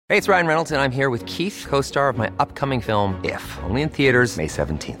Hey, it's Ryan Reynolds, and I'm here with Keith, co-star of my upcoming film, If, only in theaters May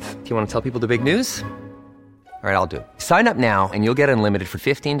 17th. Do you want to tell people the big news? All right, I'll do it. Sign up now and you'll get unlimited for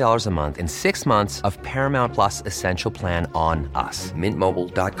 $15 a month and 6 months of Paramount Plus Essential Plan on us.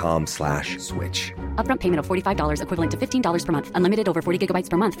 MintMobile.com/switch. Upfront payment of $45 equivalent to $15 per month. Unlimited over 40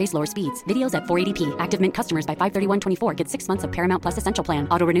 gigabytes per month. Face lower speeds. Videos at 480p. Active Mint customers by 531.24 get 6 months of Paramount Plus Essential Plan.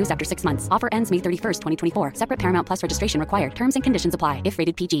 Auto renews after 6 months. Offer ends May 31st, 2024. Separate Paramount Plus registration required. Terms and conditions apply if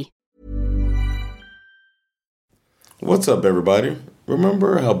rated PG. What's up, everybody?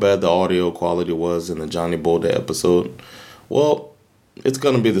 Remember how bad the audio quality was in the Johnny Bolda episode? Well, it's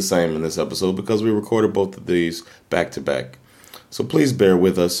going to be the same in this episode because we recorded both of these back to back. So please bear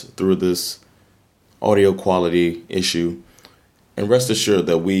with us through this audio quality issue and rest assured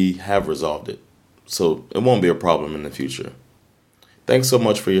that we have resolved it. So it won't be a problem in the future. Thanks so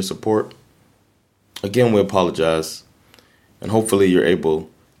much for your support. Again, we apologize, and hopefully you're able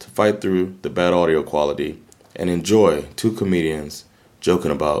to fight through the bad audio quality and enjoy two comedians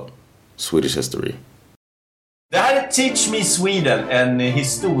joking about Swedish history. Det här är Teach Me Sweden, en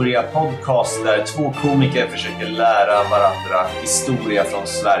historia-podcast där två komiker försöker lära varandra historia från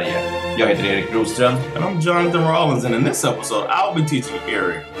Sverige. Jag heter Erik Broström. And I'm Jonathan Rollins, and in this episode I'll be teaching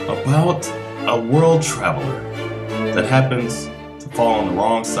Eric about a world traveler that happens to fall on the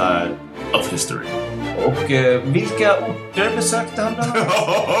wrong side of history. Och vilka orter besökte han då?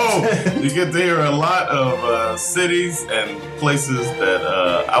 You get to hear a lot of cities and places that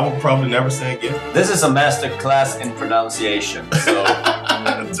I will probably never say again. This is a master class in pronunciation, so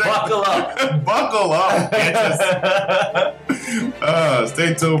buckle up. Buckle up, yes.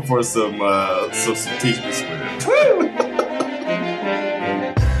 Stay tuned for some Teach Me Sweden.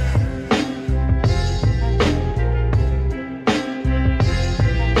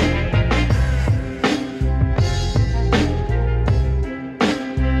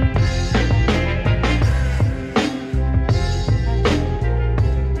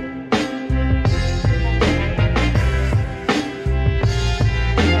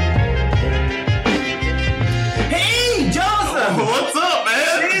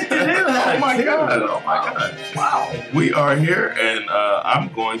 Oh my God. Wow. We are here and I'm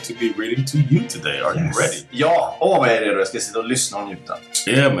going to be reading to you today. Are you ready? Ja, vad är det då? Jag ska sitta och lyssna och njuta.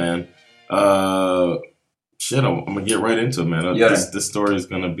 Yeah, man. I'm gonna get right into it, man. This story is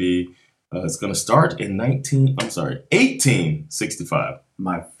gonna be it's gonna start in 1865.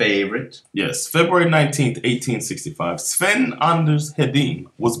 My favorite. Yes, February 19th, 1865. Sven Hedin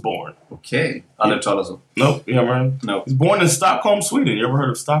was born. Okay. Aldrig talas om. Nope, you ever heard? No. He's born in Stockholm, Sweden. You ever heard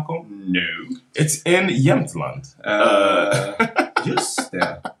of Stockholm? No. It's in Jämtland. Just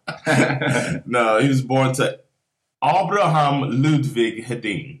det. No, he was born to Abraham Ludwig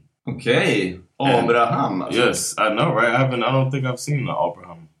Hedin. Okay. Abraham. Yes, I know, right? I don't think I've seen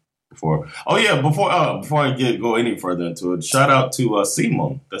Abraham before. Oh yeah, before I go any further into it, shout out to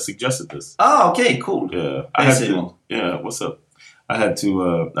Simon that suggested this. Oh, okay, cool. Yeah, Simon. Yeah, what's up? I had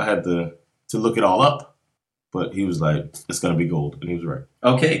to look it all up, but he was like, "It's gonna be gold," and he was right.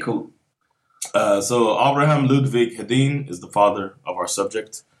 Okay, cool. So Abraham Ludwig Hedin is the father of our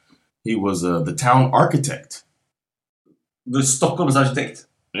subject. He was the town architect. The Stockholm's architect.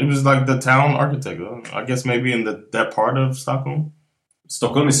 He was like the town architect. I guess maybe in that part of Stockholm.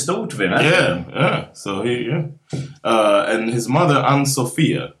 Stockholm is stort, vet du? Yeah. So and his mother,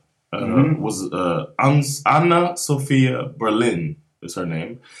 Ann-Sophia, was Anna Sophia Berlin is her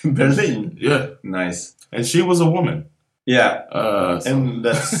name. Berlin? Yeah. Nice. And she was a woman. Yeah. And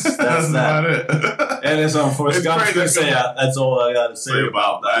that's about it. Eller som Forrest Gump skulle säga, that's all I gotta say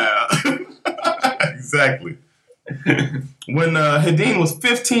about that. Exactly. When Hedin was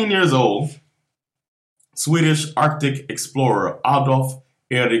 15 years old, Swedish Arctic explorer Adolf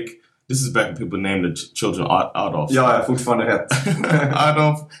Erik, this is back when people named the children Adolf. Ja, fortfarande rätt.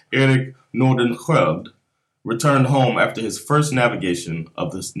 Adolf Erik Nordenskjöld returned home after his first navigation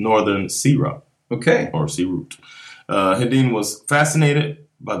of this northern sea route. Okay. Or sea route. Hedin was fascinated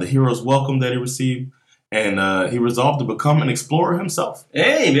by the hero's welcome that he received, and he resolved to become an explorer himself.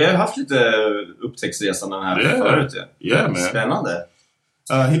 Hey, vi har haft lite upptäcktsresande här förut. Yeah, man. Spännande.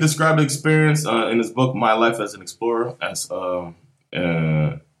 He described the experience in his book My Life as an Explorer,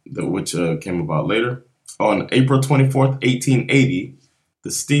 which came about later. On April 24th, 1880,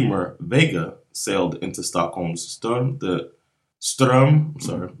 the steamer Vega sailed into Stockholm's Ström. The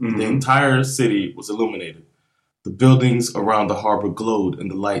entire city was illuminated. The buildings around the harbor glowed in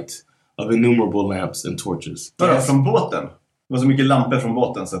the light of innumerable lamps and torches. Från båten? Det var så mycket lampor från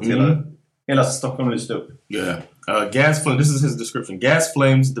båten så att hela Stockholm lyste upp. Yeah. Gas flame. This is his description. Gas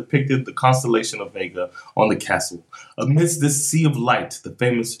flames depicted the constellation of Vega on the castle. Amidst this sea of light, the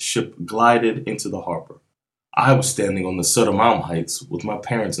famous ship glided into the harbor. I was standing on the Sotomayor Heights with my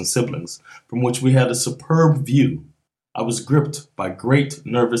parents and siblings, from which we had a superb view. I was gripped by great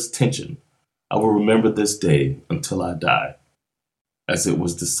nervous tension. I will remember this day until I die, as it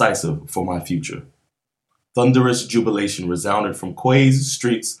was decisive for my future. Thunderous jubilation resounded from quays,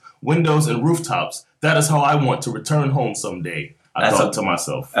 streets, windows, and rooftops. That is how I want to return home someday, I thought to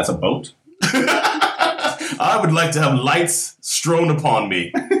myself. As a boat? I would like to have lights strewn upon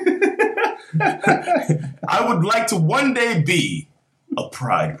me. I would like to one day be a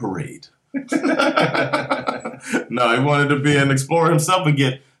pride parade. No, he wanted to be an explorer himself and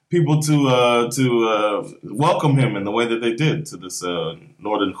get people to welcome him in the way that they did to this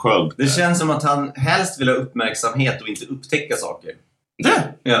Northern Sköld. Det känns som att han helst vill ha uppmärksamhet och inte upptäcka saker.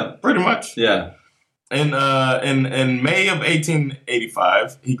 Yeah, pretty much. Yeah. In May of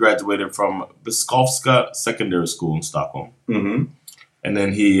 1885, he graduated from Biskovska Secondary School in Stockholm. Mm-hmm. And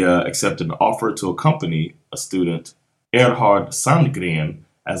then he accepted an offer to accompany a student, Erhard Sandgren,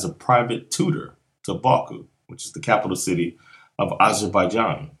 as a private tutor to Baku, which is the capital city of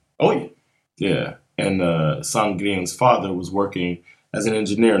Azerbaijan. Oh, yeah. And Sandgren's father was working as an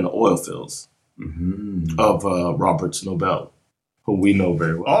engineer in the oil fields of Robert Nobel, who we know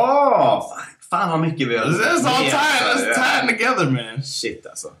very well. Oh, fan vad mycket vi har. It's all tied. It's tied together, man. Shit,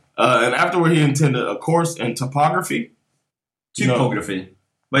 alltså. And afterward, he attended a course in topography. Typography.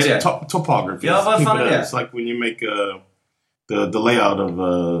 Vad är det? Topography. Ja, vad fan är det? It's like when you make the layout of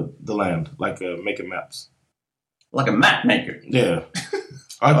the land, like making maps. Like a map maker? Yeah.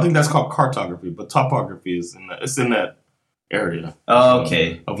 I think that's called cartography, but topography is in that area.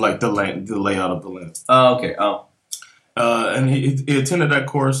 Okay. Of like the layout of the land. Okay. And he attended that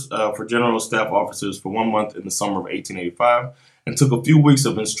course for general staff officers for 1 month in the summer of 1885 and took a few weeks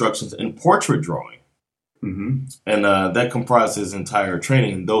of instructions in portrait drawing. Mm-hmm. And that comprised his entire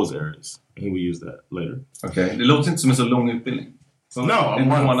training in those areas. And he will use that later. Okay. Det låter inte som en så lång utbildning. So no,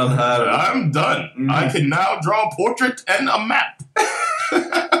 I'm done. I can now draw a portrait and a map.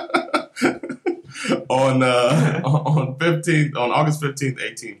 On August 15th,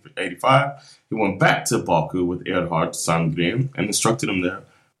 1885, he went back to Baku with Erhard Sandgren and instructed him there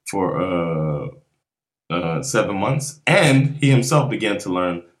for 7 months. And he himself began to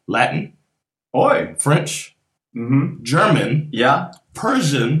learn Latin, French, German,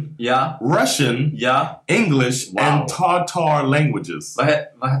 Persian, Russian, English, and Tatar languages. Vad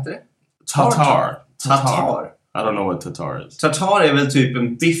heter det? Tatar. Tatar. I don't know what Tatar is. Tatar är väl typ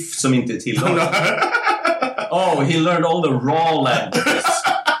en biff som inte är tillagad. Oh, he learned all the raw languages.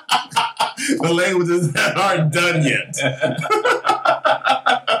 The languages that aren't done yet.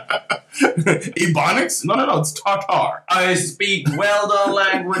 Ebonics? No, it's Tatar. I speak well-done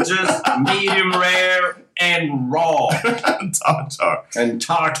languages, medium rare, and raw. Tatar. And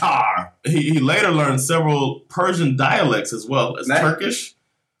Tartar. He later learned several Persian dialects as well as Turkish,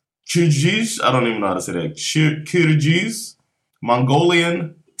 Kyrgyz, I don't even know how to say that, Kyrgyz,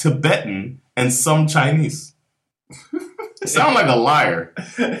 Mongolian, Tibetan, and some Chinese. Sound like a liar.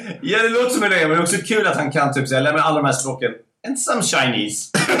 Ja, det låter som det, men det är också kul att han kan typ säga, lämna alla de här språken. And some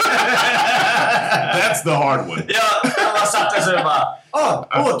Chinese. That's the hard one. Ja, han bara satt där så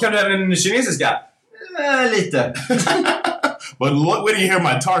bara, kan du även kinesiska? Lite. But where do you hear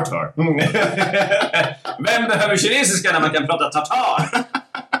my tartar? Vem behöver kinesiska när man kan prata tatar?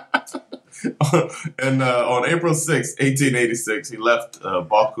 And on April 6, 1886, he left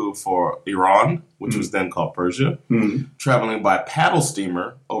Baku for Iran, which was then called Persia, traveling by paddle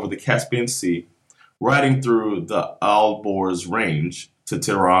steamer over the Caspian Sea, riding through the Alborz Range to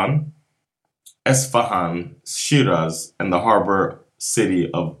Tehran, Esfahan, Shiraz, and the harbor city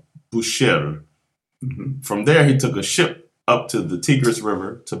of Bushehr. From there, he took a ship up to the Tigris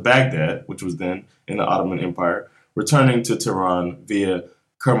River to Baghdad, which was then in the Ottoman Empire, returning to Tehran via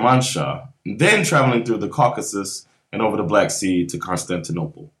Kermanshah, then traveling through the Caucasus and over the Black Sea to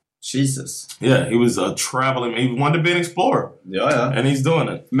Constantinople. Jesus. Yeah, he was traveling. He wanted to be an explorer. Ja. And he's doing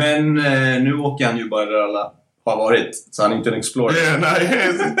it. Men nu åker han ju bara där alla har varit. Så han är inte en explorer. Yeah, no,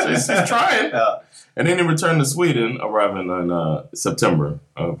 he's trying. Yeah. And then he returned to Sweden, arriving in September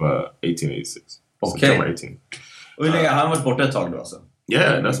of 1886. Okay. September 18. Och hur länge har han varit borta ett tag då alltså?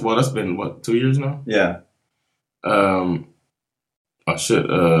 Yeah, that's been, 2 years now? Yeah.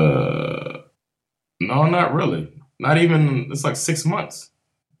 No, not really. Not even, it's like 6 months.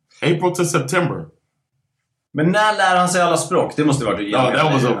 April to September. Men när lär han sig alla språk? Det måste varit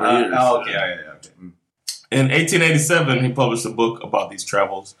that was over years. Okay. In 1887, he published a book about these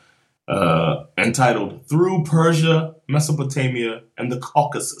travels entitled Through Persia, Mesopotamia and the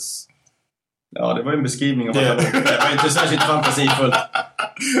Caucasus. Ja, det var en beskrivning av det var inte särskilt fantasifullt.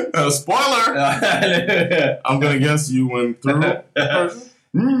 Spoiler! I'm gonna guess you went through Persia.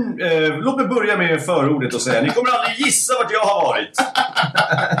 Låt mig börja med förordet och säga ni kommer aldrig gissa vart jag har varit.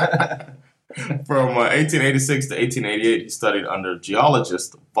 From 1886 to 1888 he studied under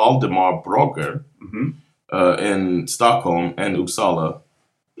geologist Valdemar Brogger in Stockholm and Uppsala.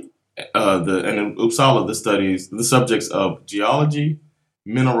 In Uppsala the studies the subjects of geology,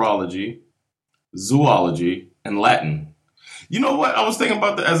 mineralogy, zoology, and Latin. You know what? I was thinking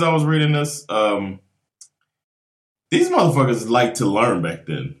about that as I was reading this. These motherfuckers like to learn back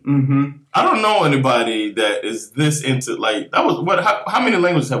then. I don't know anybody that is this into like that was what? How many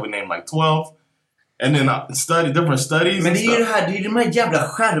languages have we named? Like 12, and then study different studies. Men det är ju det här, det är de här jävla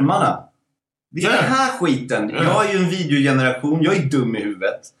skärmarna. Det är den här skiten. Jag är ju en videogeneration. Jag är dum i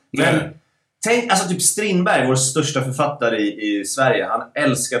huvudet. Men tänk, alltså typ Strindberg, vår största författare i Sverige. Han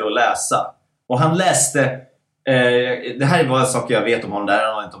älskade att läsa. Och han läste, det här var en sak jag vet om honom, där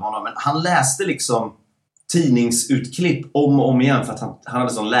jag inte om honom, men han läste liksom tidningsutklipp om och om igen för att han hade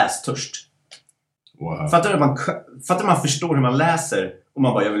sån lästörst. Wow. Fattar man förstår hur man läser och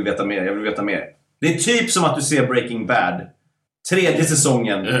man bara, jag vill veta mer. Det är typ som att du ser Breaking Bad 3:e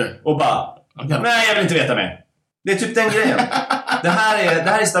säsongen och bara, nej jag vill inte veta mer. Det är typ den grejen. Det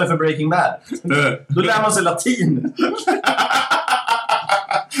här är istället för Breaking Bad. Då lär man sig latin.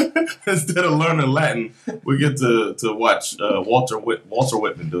 Instead of learning Latin, we get to watch Walter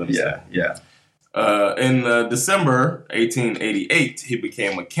Whitman doing this. Yeah. In December 1888, he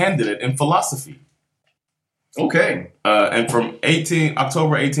became a candidate in philosophy. Okay. And from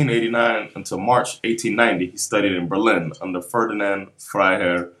October 1889 until March 1890, he studied in Berlin under Ferdinand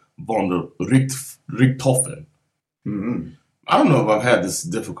Freiherr von der Richthofen. I don't know if I've had this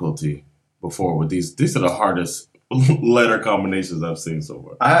difficulty before with these. These are the hardest letter combinations I've seen so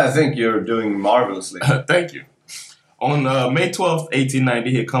far. I think you're doing marvelously. Thank you. On May 12th,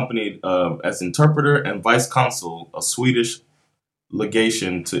 1890, he accompanied as interpreter and vice consul a Swedish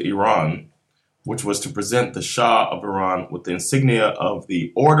legation to Iran, which was to present the Shah of Iran with the insignia of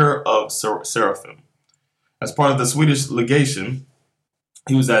the Order of Seraphim. As part of the Swedish legation,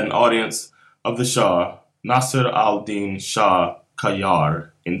 he was at an audience of the Shah, Nasir al-Din Shah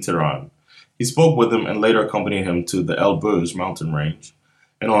Qajar, in Tehran. He spoke with him and later accompanied him to the Elburz mountain range.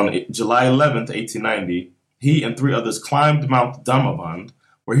 And on July 11th, 1890, he and 3 others climbed Mount Damavand,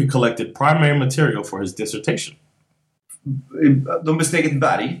 where he collected primary material for his dissertation. De besteg ett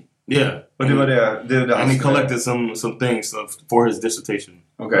berg. Yeah. Och det var det and he collected some things for his dissertation.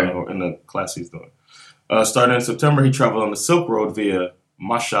 Okay. In the class he's doing. Starting in September, he traveled on the Silk Road via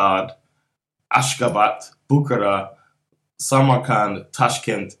Mashhad, Ashgabat, Bukhara, Samarkand,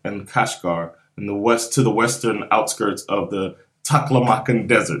 Tashkent, and Kashgar in the west to the western outskirts of the Taklamakan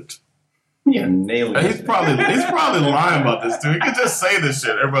Desert. Yeah, nailed it. He's probably lying about this too. He could just say this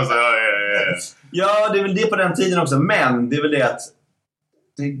shit. Everybody's like, oh yeah. Ja, det är väl det på den tiden också. Men det är väl det att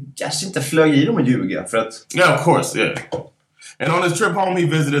det kanske inte flög i dem att ljuga för att... Yeah, of course, yeah. And on his trip home, he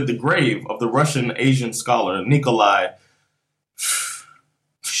visited the grave of the Russian Asian scholar Nikolai.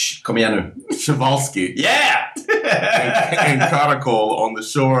 Kom igen nu. Przewalski. Yeah! in Karakol on the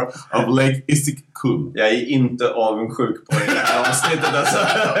shore of Lake Issyk-Kul. Jag är inte avundsjuk på det här avsnittet alltså.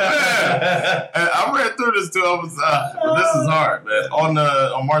 I read through this too. I was, this is hard, man.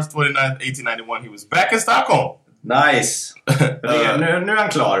 On March 29th, 1891, he was back in Stockholm. Nice. Nu är han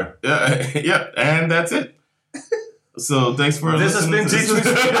klar. Yeah, and that's it. So thanks for listening. This has been Teach Me.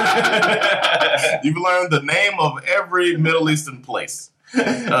 You've learned the name of every Middle Eastern place.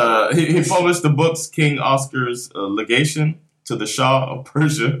 He published the books King Oscar's Legation to the Shah of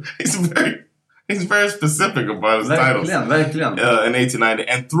Persia. He's very specific about his titles. Verkligen. In 1890,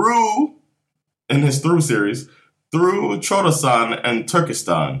 and in his Through series, through Chorasan and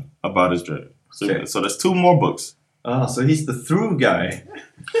Turkestan about his journey. So there's 2 more books. So he's the through guy.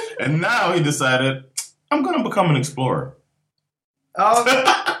 And now he decided, I'm going to become an explorer.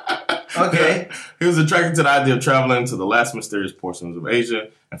 Okay. He was attracted to the idea of traveling to the last mysterious portions of Asia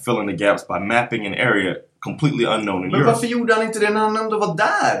and filling the gaps by mapping an area completely unknown in Men Europe. varför gjorde han inte det när han ändå var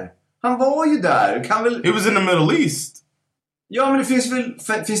där? Han var ju där. He was in the Middle East. Ja, men det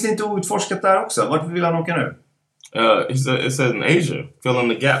finns det inte outforskat där också? Varför vill han åka nu? It said in Asia, filling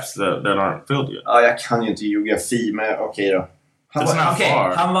the gaps that aren't filled yet. Ja, jag kan ju inte geografi, men okej då.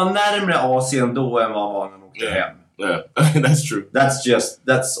 Han var närmare Asien då än vad han var när han åkte hem. Yeah, that's true.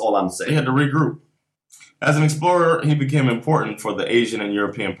 That's all I'm saying. He had to regroup. As an explorer, he became important for the Asian and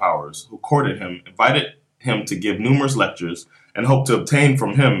European powers, who courted him, invited him to give numerous lectures, and hoped to obtain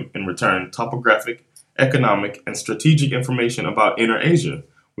from him in return topographic, economic, and strategic information about Inner Asia,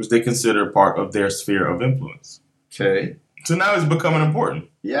 which they consider part of their sphere of influence. Okay. So now he's becoming important.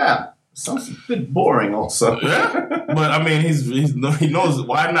 Yeah. Sounds a bit boring also. Yeah. But I mean, he knows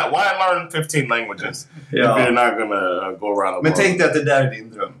why learn 15 languages if you're not gonna go around the world. Men tänk dig att det där är din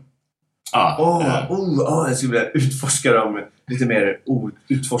dröm. Jag skulle vilja utforska de lite mer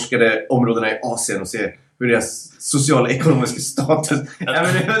utforskade områdena i Asien och se hur deras sociala ekonomiska status. And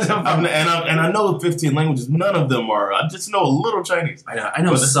I know 15 languages. None of them are. I just know a little Chinese. I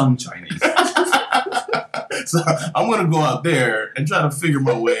know some Chinese. So I'm gonna go out there and try to figure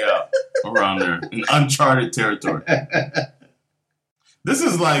my way out around there in uncharted territory. This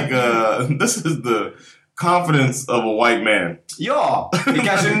is the confidence of a white man. Ja, det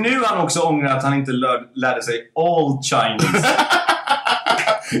kanske nu han också ångrar att han inte lärde sig all Chinese.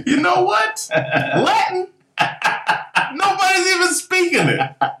 You know what? Latin? Nobody's even speaking it.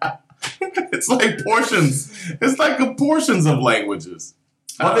 It's like portions. It's like portions of languages.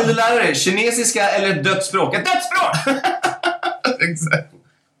 Vad vill du lära dig? Kinesiska eller ett dödsspråk? Ett dödsspråk! Exactly.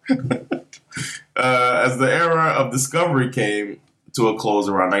 As the era of discovery came to a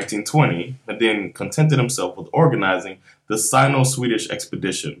close around 1920, Hedin contented himself with organizing the Sino-Swedish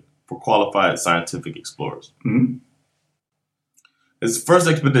expedition for qualified scientific explorers. Mm-hmm. His first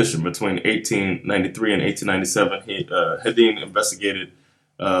expedition between 1893 and 1897, Hedin investigated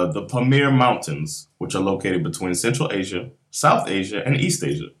the Pamir Mountains, which are located between Central Asia, South Asia, and East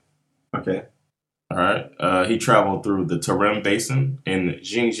Asia. Okay. All right. He traveled through the Tarim Basin in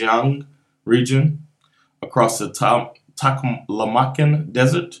Xinjiang region, across the Taklamakan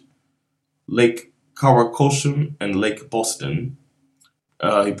Desert, Lake Karakosham, and Lake Boston.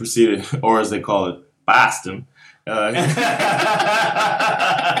 He proceeded, or as they call it, Boston.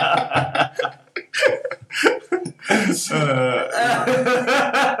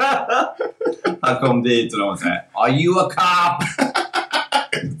 Han kom dit och de sa, "Are you a cop?"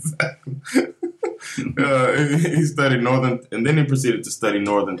 Exactly. He studied and then he proceeded to study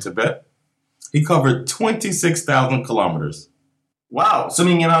northern Tibet. He covered 26,000 kilometers. Wow, som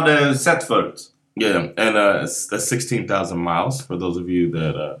ingen hade sett förut. Yeah, and that's 16,000 miles for those of you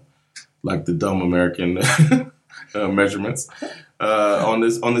that like the dumb American measurements. On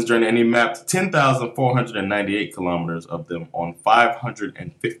this journey, and he mapped 10,498 kilometers of them on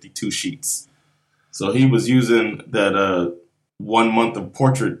 552 sheets. So he was using that 1 month of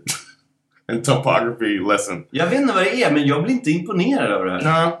portrait and topography lesson. Jag vet inte vad det är, men jag blir inte imponerad över det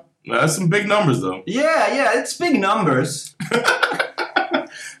här. No, that's some big numbers though. Yeah, it's big numbers.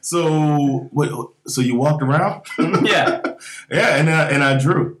 So you walked around? Yeah. Yeah, and I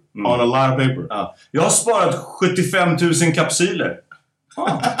drew on a lot of paper. Jag har sparat 75 000 kapsyler.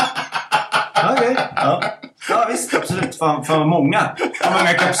 Okej. Ja, visst, absolut. Fan många. Hur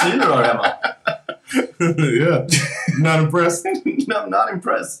många kapsyler har du hemma? Yeah. Not impressed? No, not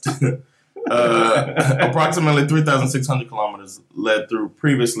impressed. Approximately 3,600 kilometers led through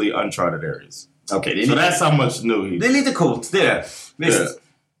previously uncharted areas. Okay, so that's how much new he... Det är lite coolt, det är det. Visst.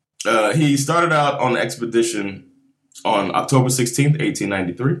 Yeah. He started out on the expedition on October 16th,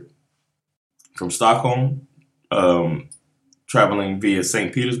 1893, from Stockholm, traveling via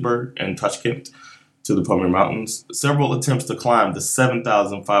St. Petersburg and Tashkent to the Pamir Mountains. Several attempts to climb the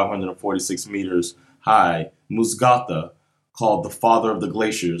 7,546 meters high Musgata, called the father of the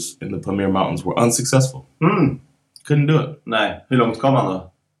glaciers in the Pamir Mountains, were unsuccessful. Couldn't do it. Nej, hur långt kom han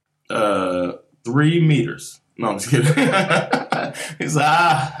då? 3 meters. No, I'm just kidding. He's like,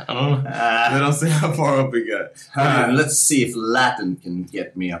 I don't know. They don't say how far up he got. Let's see if Latin can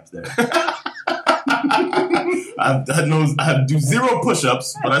get me up there. I do 0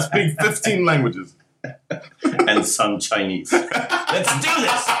 push-ups, but I speak 15 languages. And some Chinese. Let's do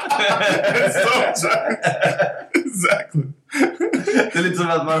this! And some Chinese. Exactly. Det är lite som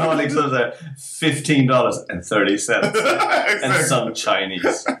att man har liksom så här $15 and 30 cents. Exactly. And some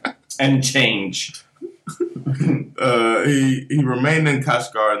Chinese. And change. He remained in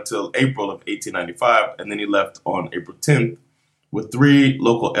Kashgar until April of 1895, and then he left on April 10th with 3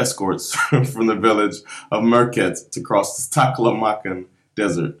 local escorts from the village of Merket to cross the Taklamakan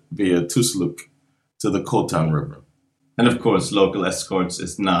Desert via Tusluk to the Khotan River. And of course, local escorts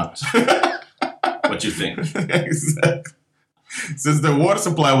is not what you think. Exactly. Since their water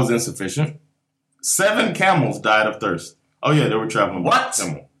supply was insufficient, 7 camels died of thirst. Oh yeah, they were traveling. What?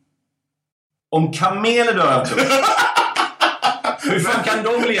 Camel. Om kameler dör av törst. Hur fan kan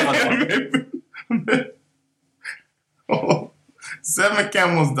de leva då? 7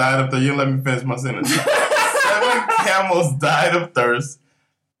 camels died of thirst. You let me finish my sentence. 7 camels died of thirst,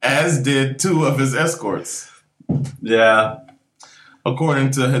 as did 2 of his escorts. Yeah.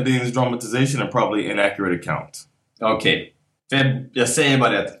 according to Hedin's dramatization and probably inaccurate account. Okej. För jag säger bara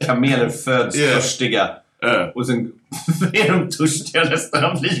det. Kameler föds törstiga. Och sen är de törstiga resten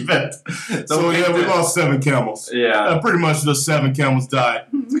av livet. So yeah, we lost 7 camels. Yeah. Pretty much the 7 camels died.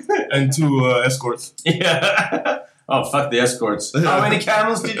 And 2 escorts. Yeah. Oh, fuck the escorts. How many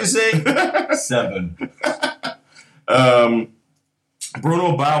camels did you say? 7.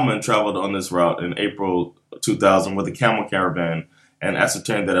 Bruno Baumann traveled on this route in April 2000 with a camel caravan and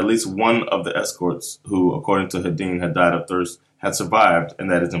ascertained that at least one of the escorts, who, according to Hedin, had died of thirst, had survived,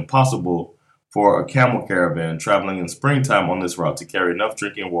 and that it's impossible for a camel caravan traveling in springtime on this route to carry enough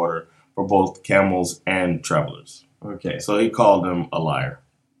drinking water for both camels and travelers. Okay. So he called him a liar.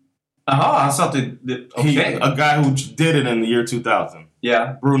 Aha, han sa att okay. A guy who did it in the year 2000.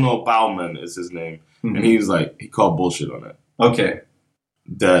 Yeah. Bruno Baumann is his name. Mm-hmm. And he called bullshit on that. Okay.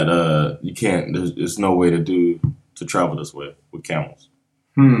 That you can't, there's no way to travel this way with camels.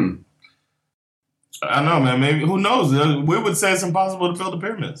 I know, man. Maybe, who knows? We would say it's impossible to build the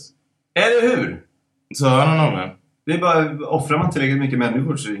pyramids. Eller hur? So, I don't know, man. Det är bara, offrar man tillräckligt mycket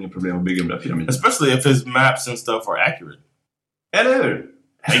människor så är det inget problem att bygga de där pyramiderna. Especially if his maps and stuff are accurate. Eller hur?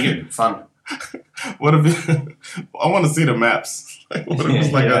 Herregud, fan. What if I want to see the maps. Like, what if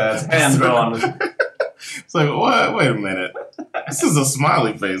it's like hand-drawn. It's like, what? Wait a minute. This is a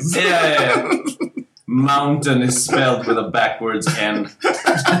smiley face. Yeah. Mountain is spelled with a backwards N.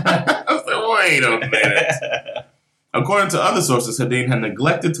 I was like, wait a minute. According to other sources, Hedin had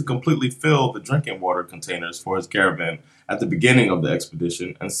neglected to completely fill the drinking water containers for his caravan at the beginning of the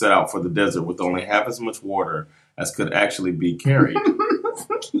expedition and set out for the desert with only half as much water as could actually be carried.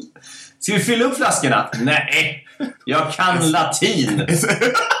 Ska vi fylla upp flaskorna? Nej, jag kan latin.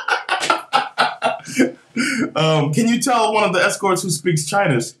 Can you tell one of the escorts who speaks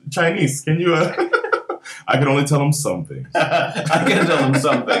Chinese? Can you? I can only tell him some things. I can tell him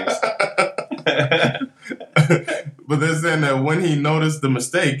some things. But they're saying that when he noticed the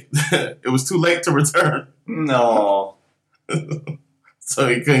mistake, it was too late to return. No. So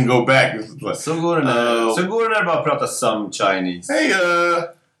he couldn't go back. Like, så går det när bara prata some Chinese. Hey,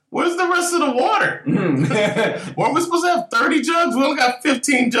 where's the rest of the water? Weren't we supposed to have 30 jugs? We only got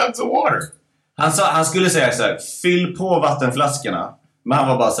 15 jugs of water. Han skulle säga så här: fyll på vattenflaskorna. Men han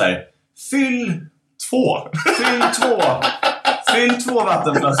var bara så här: fyll 2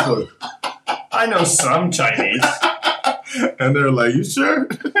 vattenflaskor. I know some Chinese. And they're like, you sure?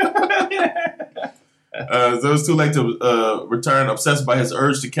 So it was too late to return. Obsessed by his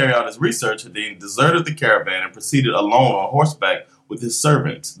urge to carry out his research, Hedin deserted the caravan and proceeded alone on horseback with his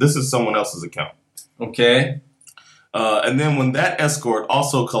servant. This is someone else's account. Okay. And then when that escort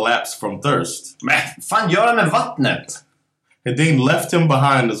also collapsed from thirst... Men fan gör han med vattnet? Hedin left him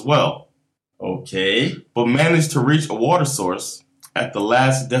behind as well. Okay. But managed to reach a water source at the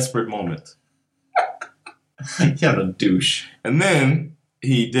last desperate moment. Jävla douche. And then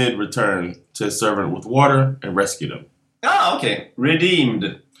he did return to his servant with water and rescued him. Ah, okay.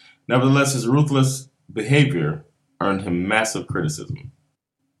 Redeemed. Nevertheless, his ruthless behavior earned him massive criticism.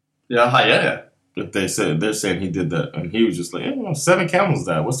 Jag hajar det. If they're saying he did that, and he was just like, 7 camels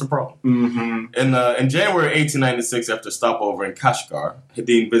died. What's the problem? Mm-hmm. In January 1896, after a stopover in Kashgar,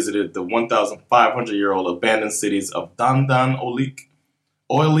 Hedin visited the 1,500-year-old abandoned cities of Dandan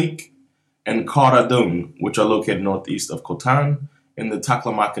Oilik, and Karadun, which are located northeast of Khotan in the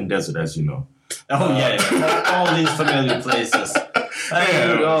Taklamakan Desert, as you know. Oh, yeah. All these familiar places.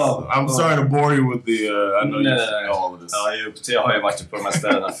 I'm sorry to bore you with the... I know you know all of this. Ja, jag har ju varit på de här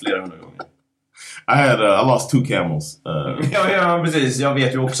ställena flera hundra gånger. I lost 2 camels. Ja, precis. Jag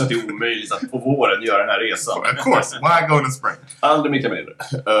vet ju också att det är omöjligt att på våren göra den här resan. Of course. Why go in the spring? Aldrig mycket mer.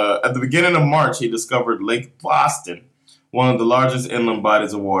 At the beginning of March, he discovered Lake Boston, one of the largest inland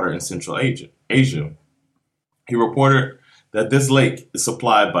bodies of water in Central Asia. He reported that this lake is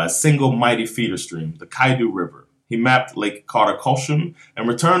supplied by a single mighty feeder stream, the Kaidu River. He mapped Lake Karakosham and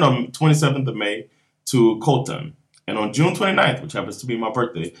returned on 27th of May to Khotan. And on June 29th, which happens to be my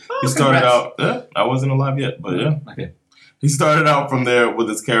birthday, he started out... I wasn't alive yet, but yeah. Okay. He started out from there with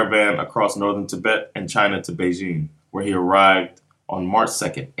his caravan across northern Tibet and China to Beijing, where he arrived on March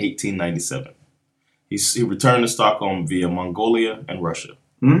 2nd, 1897. He returned to Stockholm via Mongolia and Russia.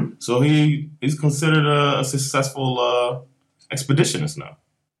 Mm-hmm. So he's considered a successful expeditionist now.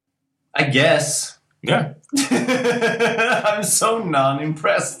 I guess. Yeah. I'm so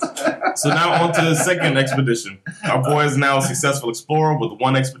non-impressed. So now on to the second expedition. Our boy is now a successful explorer with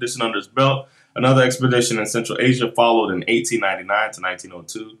 1 expedition under his belt. Another expedition in Central Asia followed in 1899 to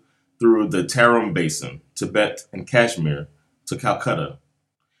 1902 through the Tarim Basin, Tibet, and Kashmir to Calcutta.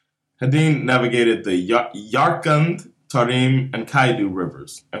 Hedin navigated the Yarkand Tarim, and Kaidu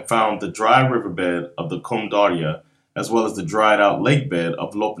rivers and found the dry riverbed of the Komdarya as well as the dried-out lake bed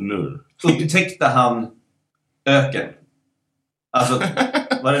of Lop Nur. Upptäckte han öken? Alltså,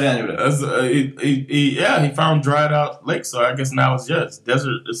 vad är det han gjorde? He found dried-out lakes, so I guess now it's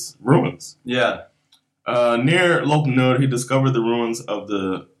desert, it's ruins. Yeah. Near Lop Nur, he discovered the ruins of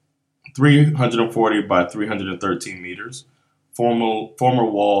the 340 by 313 meters former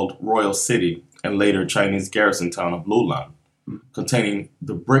walled royal city and later Chinese garrison town of Lulan, containing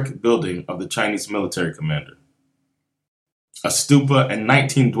the brick building of the Chinese military commander, a stupa, and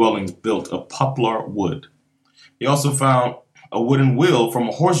 19 dwellings built of poplar wood. He also found a wooden wheel from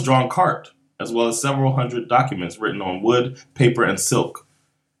a horse-drawn cart, as well as several hundred documents written on wood, paper, and silk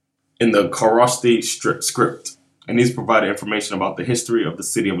in the Kharosthi script. And these provided information about the history of the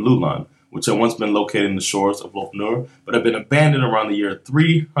city of Lulan, which had once been located in the shores of Lop Nur, but had been abandoned around the year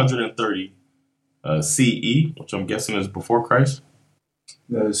 330 CE, which I'm guessing is before Christ.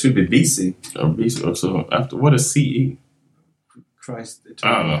 It should be BC. BC. So after, what is CE? Christ.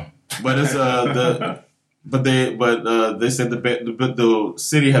 I don't know, but it's they said the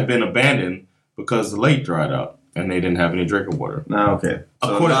city had been abandoned because the lake dried out and they didn't have any drinking water. No, okay.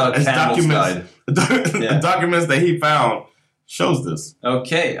 So according to documents that he found shows this.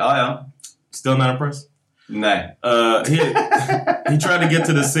 Okay, yeah. Still not impressed? Nej. He tried to get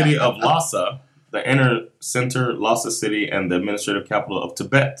to the city of Lhasa, the inner center Lhasa city and the administrative capital of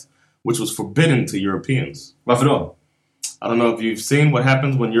Tibet, which was forbidden to Europeans. Varför då? I don't know if you've seen what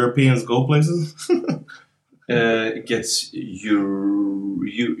happens when Europeans go places. It gets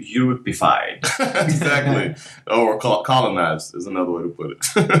Europeified. Exactly. Or colonized is another way to put it.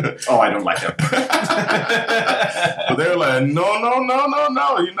 Oh, I don't like that. But they were like, no,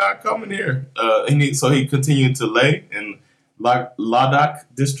 you're not coming here. So he continued to Leh in Ladakh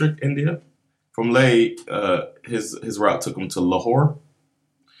district, India. From Leh, his route took him to Lahore.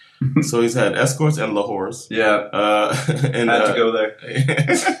 So he's had escorts and Lahores. Yeah, and had to go there.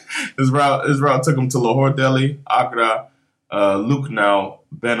 His route took him to Lahore, Delhi, Agra, Lucknow,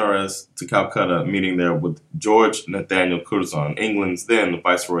 Benares to Calcutta, meeting there with George Nathaniel Curzon, England's then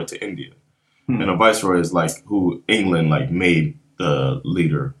viceroy to India. And a viceroy is like who England made the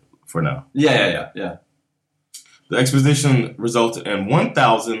leader for now. Yeah. The expedition resulted in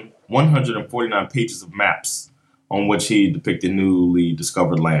 1,149 pages of maps on which he depicted newly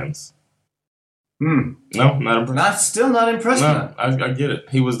discovered lands. No, not impressed. Still not impressed. No, I get it.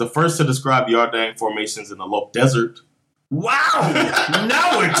 He was the first to describe Yarden formations in the Lop Desert. Wow!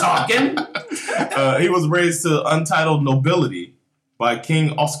 Now we're talking! He was raised to untitled nobility by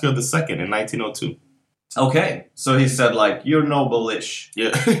King Oscar II in 1902. Okay, so he said you're noble-ish.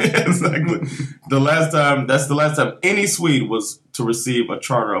 Yeah, exactly. That's the last time any Swede was to receive a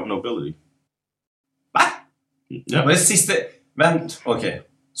charter of nobility. Va? Ja. Vad är sista... Vänt, okej.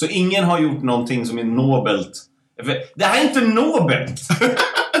 Så ingen har gjort någonting som är nobelt. Det här är inte nobelt!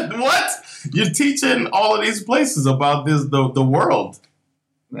 What? You're teaching all of these places about the world.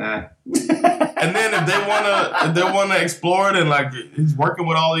 Nah. And then if they wanna explore it and he's working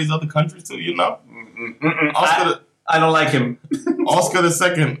with all these other countries too, you know? I don't like him. Oscar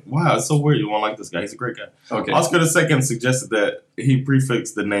II. Wow, it's so weird. You won't like this guy. He's a great guy. Okay. Oscar II suggested that he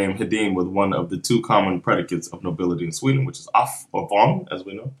prefixed the name Hedin with one of the two common predicates of nobility in Sweden, which is af or von, as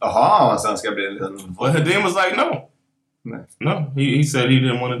we know. Aha, svenska blir det. But Hedin was like, no. No, he said he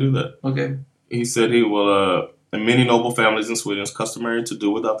didn't want to do that. Okay. He said he will, in many noble families in Sweden, it's customary to do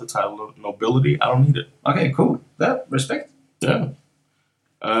without the title of nobility. I don't need it. Okay, cool. That, respect. Yeah.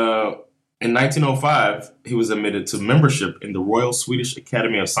 In 1905, he was admitted to membership in the Royal Swedish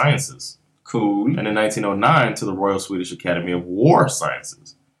Academy of Sciences. Cool. And in 1909 to the Royal Swedish Academy of War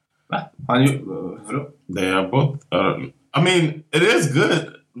Sciences. They are both... I mean, it is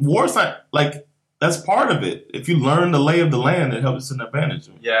good. War science, that's part of it. If you learn the lay of the land, it helps us an advantage.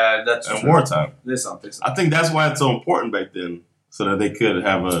 Yeah, that's true. In wartime. There's something. I think that's why it's so important back then, so that they could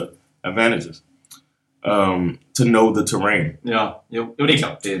have advantages. To know the terrain. Ja, jo, det är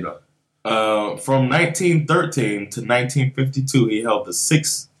klart. Det är bra. From 1913 to 1952, he held the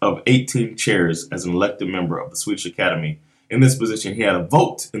 6th of 18 chairs as an elected member of the Swedish Academy. In this position, he had a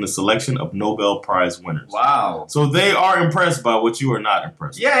vote in the selection of Nobel Prize winners. Wow. So they are impressed by what you are not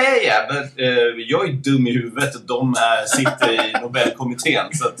impressed by. Yeah. But jag är dum i huvudet och de sitter i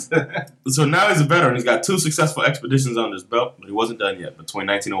Nobelkommittén. So now he's a veteran. He's got 2 successful expeditions under his belt, but he wasn't done yet. Between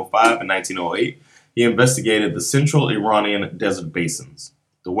 1905 and 1908, he investigated the central Iranian desert basins,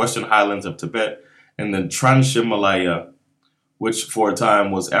 the western highlands of Tibet, and the Transhimalaya, which for a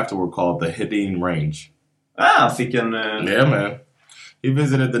time was afterward called the Hedin Range. Fick en... Yeah, man. He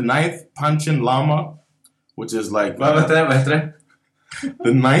visited the 9th Panchen Lama, which is like Vad heter det?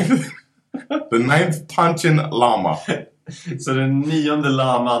 the ninth Panchen Lama. Så den 9:e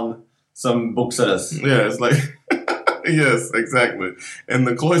laman som boxades. Yeah, it's like yes, exactly. In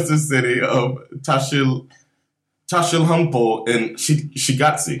the cloister city of Tashilhunpo in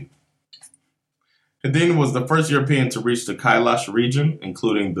Shigatse. Hedin was the first European to reach the Kailash region,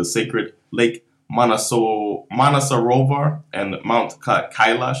 including the sacred Lake Manasarovar and Mount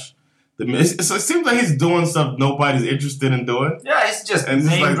Kailash. It seems like he's doing stuff nobody's interested in doing. Yeah, it's just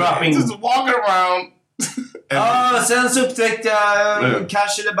name-dropping. Just walking around. Sen så upptäckte jag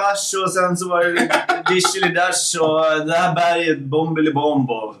Kashilibash och sen så var det Dishilidash och det här berget Bombilibomb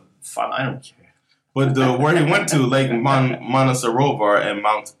och fan, I don't care. But where he went to, Lake Manasarovar and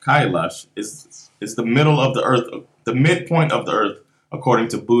Mount Kailash, is the middle of the earth, the midpoint of the earth, according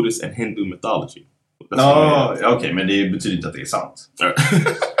to Buddhist and Hindu mythology. Okay, men det betyder inte att det är sant.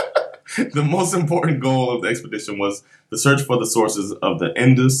 The most important goal of the expedition was the search for the sources of the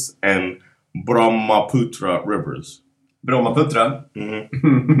Indus and Brahmaputra rivers. Brahmaputra?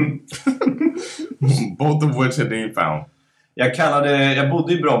 Mm-hmm. Both of which Hedin found. Jag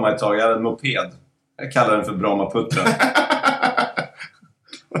bodde i Brahma ett tag, jag hade en moped. Jag kallar den för Brahmaputra.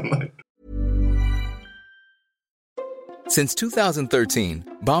 Since 2013,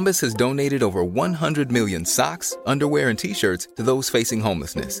 Bombas has donated over 100 million socks, underwear, and T-shirts to those facing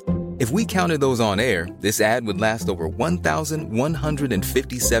homelessness. If we counted those on air, this ad would last over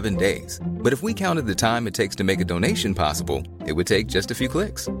 1,157 days. But if we counted the time it takes to make a donation possible, it would take just a few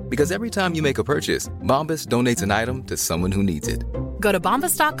clicks. Because every time you make a purchase, Bombas donates an item to someone who needs it. Go to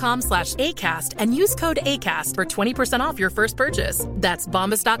bombas.com/ACAST and use code ACAST for 20% off your first purchase. That's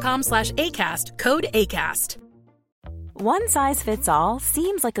bombas.com/ACAST, code ACAST. One size fits all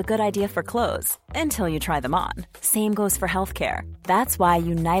seems like a good idea for clothes until you try them on. Same goes for healthcare. That's why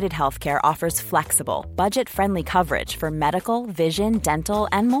United Healthcare offers flexible, budget-friendly coverage for medical, vision, dental,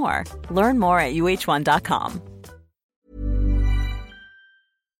 and more. Learn more at uh1.com.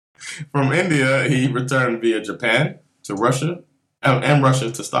 From India, he returned via Japan to Russia, and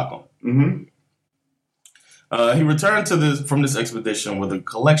Russia to Stockholm. Mm-hmm. He returned from this expedition with a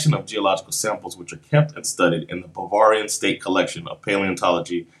collection of geological samples which are kept and studied in the Bavarian State Collection of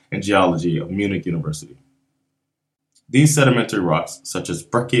Paleontology and Geology of Munich University. These sedimentary rocks, such as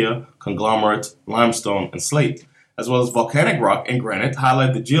breccia, conglomerate, limestone, and slate, as well as volcanic rock and granite,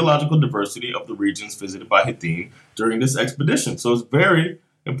 highlight the geological diversity of the regions visited by Hedin during this expedition. So it's very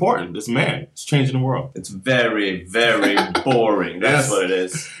important. This man is changing the world. It's very, very boring. That's what it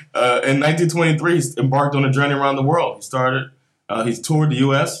is. In 1923, he embarked on a journey around the world. He toured the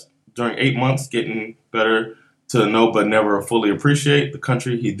U.S. during 8 months, getting better to know but never fully appreciate the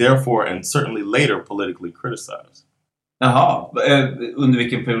country he therefore and certainly later politically criticized. Jaha, under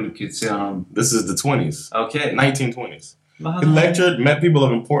vilken period kritiserar han? This is the 20s. Okay. 1920s. He lectured, met people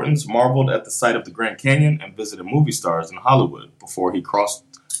of importance, marveled at the sight of the Grand Canyon, and visited movie stars in Hollywood before he crossed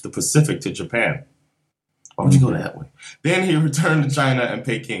the Pacific to Japan. Why would you go that way? Then he returned to China and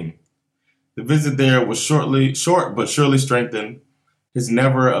Peking. The visit there was short but surely strengthened his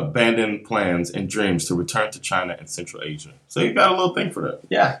never abandoned plans and dreams to return to China and Central Asia. So he got a little thing for that.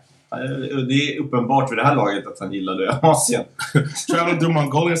 Yeah. Det är uppenbart för det här laget att han gillade Asien. Traveling through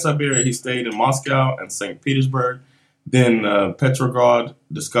Mongolia and Siberia, he stayed in Moscow and St. Petersburg, then Petrograd,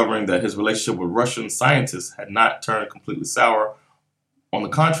 discovering that his relationship with Russian scientists had not turned completely sour. On the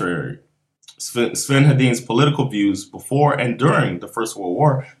contrary, Sven Hedin's political views before and during the First World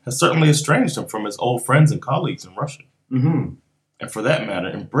War has certainly estranged him from his old friends and colleagues in Russia. Mm-hmm. And for that matter,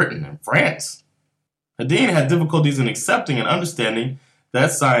 in Britain and France. Hedin had difficulties in accepting and understanding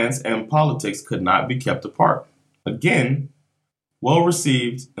that science and politics could not be kept apart. Again, well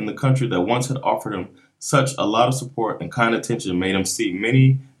received in the country that once had offered him such a lot of support and kind attention made him see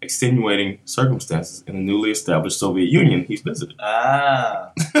many extenuating circumstances in the newly established Soviet Union he's visited.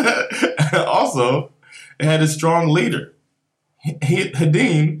 Also, it had a strong leader.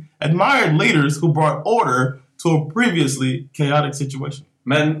 Hedin admired leaders who brought order to a previously chaotic situation.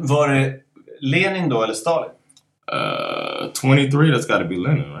 Men var det Lenin då eller Stalin? 23, that's got to be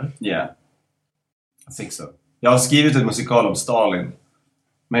Lenin, right? Yeah, I think so. Jag har skrivit ett musikal om Stalin,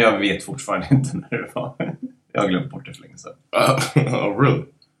 men jag vet fortfarande inte när det var. Jag har glömt bort det för länge sedan. Oh, really?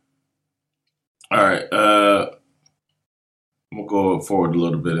 All right. We'll go forward a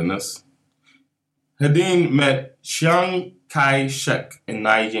little bit in this. Hedin met Chiang Kai-shek in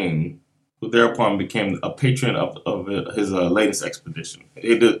Nanjing, who thereupon became a patron of his latest expedition.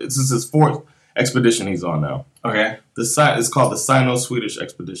 This is his fourth expedition he's on now. Okay. It's called the Sino-Swedish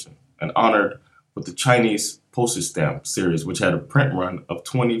Expedition and honored with the Chinese postage stamp series, which had a print run of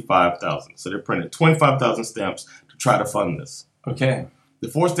 25,000. So they printed 25,000 stamps to try to fund this. Okay. The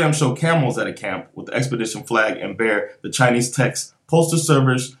 4 stamps show camels at a camp with the expedition flag and bear the Chinese text, Postal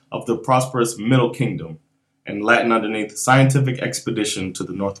Service of the Prosperous Middle Kingdom, and Latin underneath, Scientific Expedition to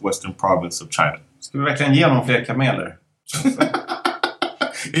the Northwestern Province of China. Ska vi verkligen ge honom fler kameler?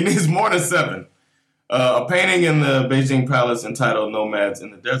 He needs more than 7. A painting in the Beijing Palace entitled Nomads in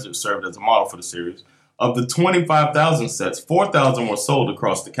the Desert served as a model for the series. Of the 25,000 sets, 4,000 were sold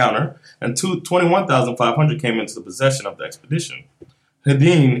across the counter, and 21,500 came into the possession of the expedition.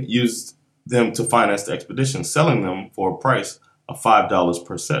 Hedin used them to finance the expedition, selling them for a price of $5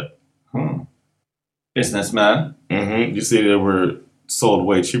 per set. Businessman. Mm-hmm. You see, they were sold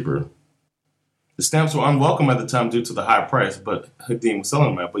way cheaper. The stamps were unwelcome at the time due to the high price, but Hedin was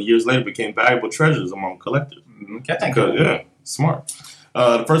selling them at. But years later, became valuable treasures among collectors. Yeah, smart.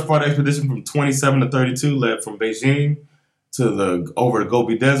 The first part of the expedition from 27 to 32 led from Beijing over the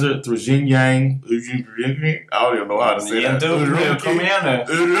Gobi Desert through Xinjiang. I don't even know how to say that.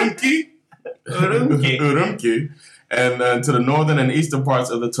 Urumqi. And to the northern and eastern parts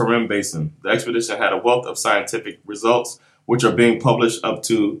of the Tarim Basin. The expedition had a wealth of scientific results, which are being published up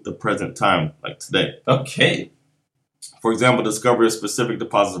to the present time, like today. Okay. For example, discovery of specific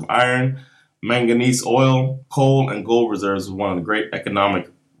deposits of iron, manganese oil, coal, and gold reserves was one of the great economic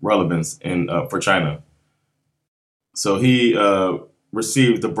relevance for China. So he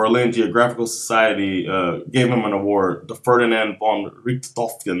received the Berlin Geographical Society, gave him an award, the Ferdinand von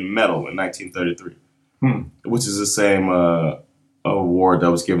Richthofen Medal in 1933, which is the same award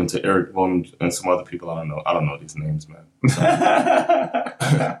that was given to Eric von and some other people. I don't know these names, man.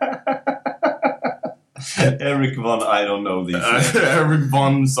 Eric von, I don't know these names. Eric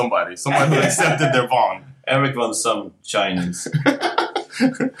von somebody who accepted their von. Eric von some Chinese.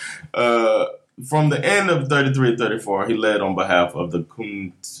 From the end of 33 to 34, he led on behalf of the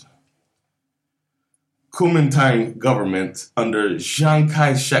Kuomintang government under Chiang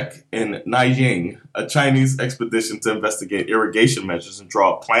Kai-shek in Nanjing, a Chinese expedition to investigate irrigation measures and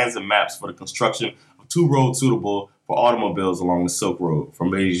draw up plans and maps for the construction of 2 roads suitable for automobiles along the Silk Road from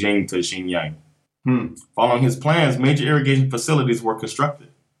Beijing to Xinjiang. Following his plans, major irrigation facilities were constructed.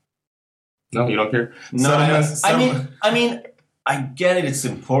 No, you don't care? No, I mean, I get it. It's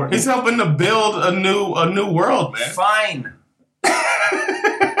important. He's helping to build a new world, man. Fine. All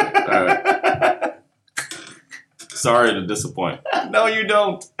right. Sorry to disappoint. No, you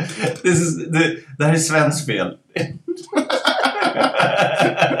don't. That is Sven's fel.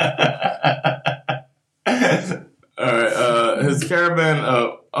 All right. His caravan.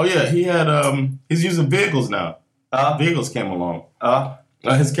 He had. He's using vehicles now. Vehicles came along.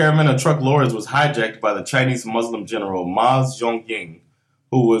 His caravan of truck lorries was hijacked by the Chinese Muslim general Ma Zhongying,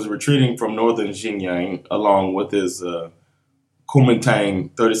 who was retreating from northern Xinjiang along with his Kuomintang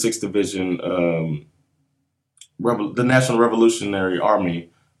 36th Division, the National Revolutionary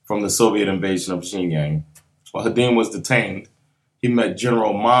Army from the Soviet invasion of Xinjiang. While Hedin was detained, he met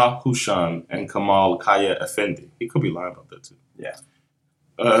General Ma Hushan and Kamal Kaya Effendi. He could be lying about that too. Yeah.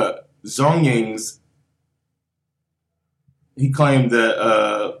 He claimed that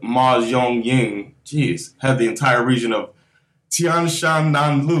Ma Zhongying, had the entire region of Tianshan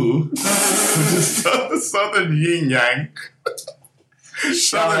Nanlu, which is the southern Xinjiang.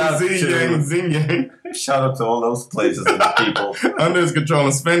 Xinjiang. Shout out to all those places and the people. Under his control,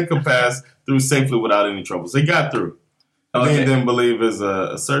 and Sven could pass through safely without any trouble. So he got through. He didn't believe his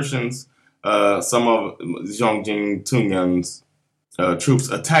assertions. Some of Zhongjing Tunyan's troops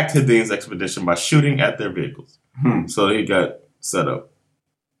attacked Hedin's expedition by shooting at their vehicles. So he got set up.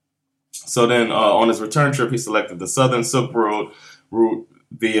 So then on his return trip, he selected the southern Silk Road route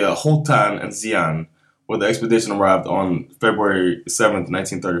via Hotan and Xi'an, where the expedition arrived on February 7th,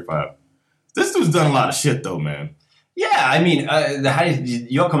 1935. This dude's done a lot of shit though, man. Yeah, I mean,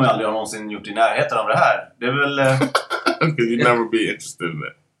 jag kommer aldrig någonsin gjort i närheten av det här. Det är väl... Because you'd never be interested in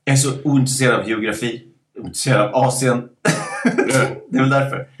that. Jag är så ointresserad av geografi. Ointresserad av Asien. Det är väl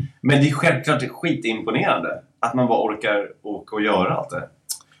därför. Men det är självklart skitimponerande att man bara orkar åka och göra allt det.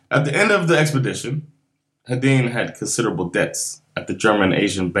 At the end of the expedition, Hedin had considerable debts at the German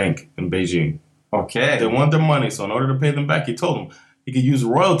Asian Bank in Beijing. Okay. They wanted their money, so in order to pay them back, he told them he could use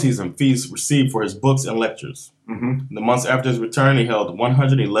royalties and fees received for his books and lectures. In the months after his return, he held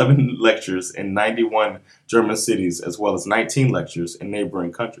 111 lectures in 91 German cities, as well as 19 lectures in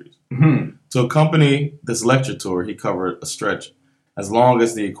neighboring countries. To accompany this lecture tour, he covered a stretch as long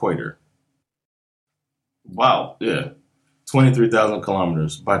as the equator. Wow. Yeah. 23,000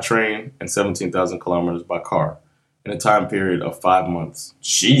 kilometers by train and 17,000 kilometers by car. in a time period of 5 months.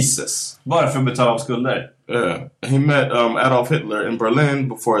 Jesus. Bara för att betala av skulder? Yeah. He met Adolf Hitler in Berlin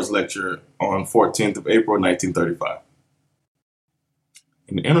before his lecture on 14th of April 1935.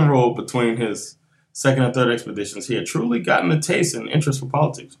 In the interval between his second and third expeditions, he had truly gotten a taste and interest for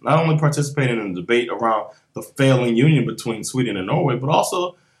politics, not only participating in the debate around the failing union between Sweden and Norway, but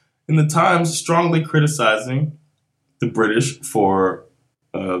also in the Times strongly criticizing the British for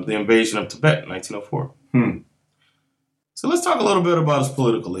the invasion of Tibet in 1904. So let's talk a little bit about his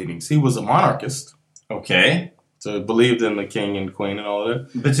political leanings. He was a monarchist. Okej. So he believed in the king and queen and all of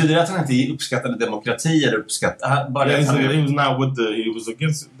that. Betyder det att han inte uppskattade demokrati eller He was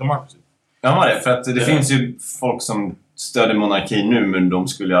against democracy. Ja, var det. För att det finns ju folk som stödjer monarki nu, men de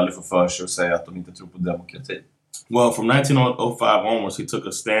skulle aldrig få för sig att säga att de inte tror på demokrati. Well, from 1905 onwards, he took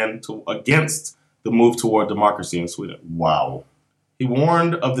a stand against the move toward democracy in Sweden. Wow. He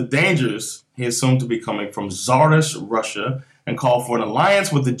warned of the dangers he assumed to be coming from Tsarist Russia and called for an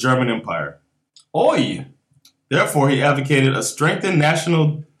alliance with the German Empire. Oj! Therefore, he advocated a strengthened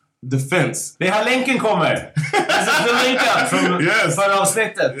national defense. Det här länken kommer! Alltså, det var inte från förra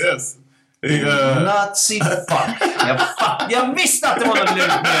avsnittet. Yes. Nazi fuck. Jag visste att det var något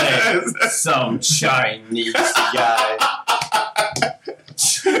lurt med det. Some Chinese guy.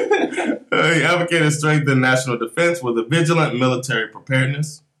 He advocated strengthened national defense with a vigilant military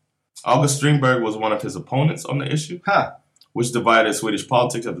preparedness. August Strindberg was one of his opponents on the issue, which divided Swedish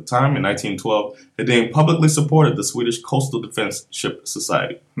politics at the time. In 1912, Hedin publicly supported the Swedish Coastal Defense Ship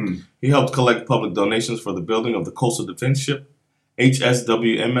Society. He helped collect public donations for the building of the coastal defense ship,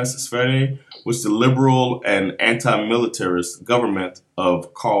 HSWMS Sverige, which the liberal and anti-militarist government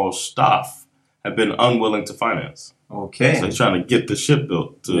of Karl Staff had been unwilling to finance. Okay. So he's trying to get the ship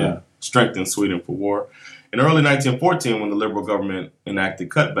built to strengthen Sweden for war. In early 1914, when the liberal government enacted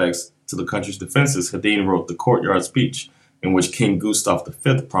cutbacks to the country's defenses, Hedin wrote the courtyard speech in which King Gustav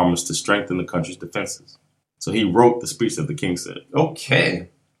V promised to strengthen the country's defenses. So he wrote the speech that the king said. Okay.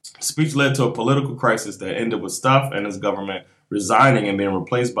 The speech led to a political crisis that ended with Staff and his government resigning and being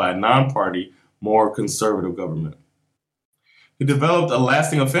replaced by a non-party, more conservative government. He developed a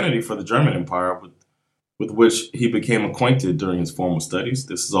lasting affinity for the German Empire, with which he became acquainted during his formal studies.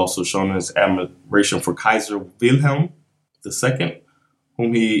 This is also shown in his admiration for Kaiser Wilhelm II,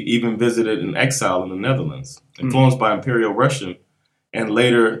 whom he even visited in exile in the Netherlands. Influenced by Imperial Russia and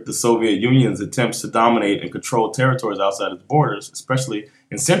later the Soviet Union's attempts to dominate and control territories outside its borders, especially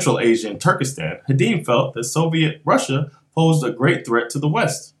in Central Asia and Turkestan, Hedin felt that Soviet Russia posed a great threat to the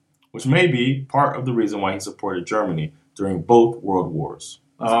West, which may be part of the reason why he supported Germany during both world wars.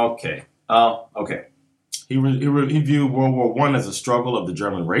 Okay. Okay. He viewed World War I as a struggle of the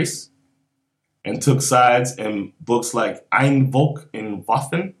German race and took sides in books like Ein Volk in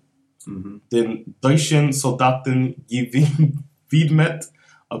Waffen, Den Deutschen Soldaten gewidmet,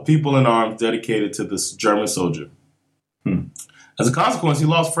 A People in Arms dedicated to this German soldier. As a consequence, he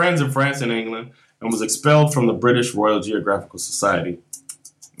lost friends in France and England and was expelled from the British Royal Geographical Society.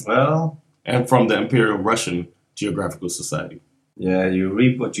 Well, and from the Imperial Russian Geographical Society. Yeah, you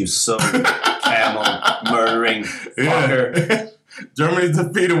reap what you sow, camel murdering fucker. Yeah. Germany's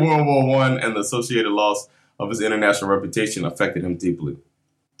defeat in World War I and the associated loss of his international reputation affected him deeply.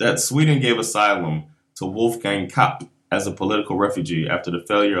 That Sweden gave asylum to Wolfgang Kapp as a political refugee after the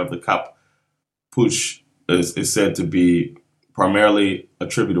failure of the Kapp Putsch is said to be primarily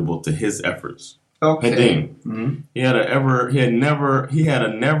attributable to his efforts. Okay. Hedin, he had a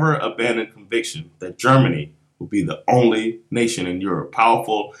never abandoned conviction that Germany would be the only nation in Europe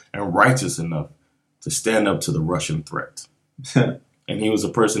powerful and righteous enough to stand up to the Russian threat. And he was a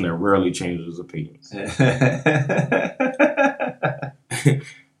person that rarely changed his opinions. So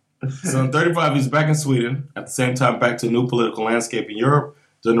in 1935, he's back in Sweden. At the same time, back to a new political landscape in Europe.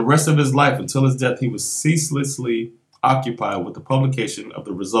 During the rest of his life, until his death, he was ceaselessly occupied with the publication of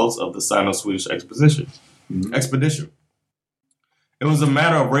the results of the Sino-Swedish expedition. It was a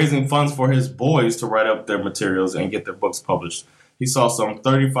matter of raising funds for his boys to write up their materials and get their books published. He saw some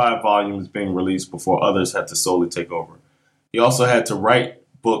 35 volumes being released before others had to solely take over. He also had to write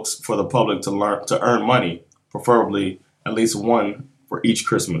books for the public to earn money, preferably at least one for each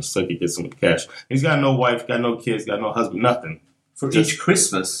Christmas, so he could get some cash. He's got no wife, got no kids, got no husband, nothing. For each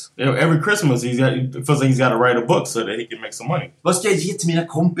Christmas? Every Christmas, it feels like he's got to write a book so that he can make some money. Vad ska jag ge till mina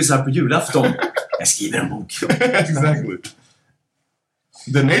kompisar på julafton? Jag skriver en bok. Exactly.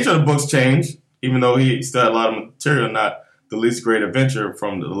 The nature of the books changed, even though he still had a lot of material, not the least great adventure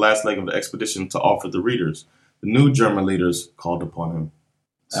from the last leg of the expedition to offer the readers. The new German leaders called upon him.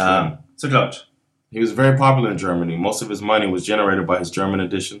 Såklart. He was very popular in Germany. Most of his money was generated by his German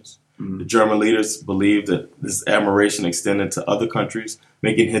editions. The German leaders believed that this admiration extended to other countries,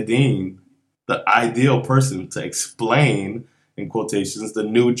 making Hedin the ideal person to explain, in quotations, the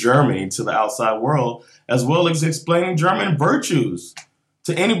new Germany to the outside world, as well as explaining German virtues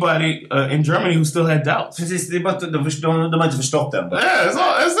to anybody in Germany who still had doubts. Precis, det är bara att de har inte förstått den. Yeah,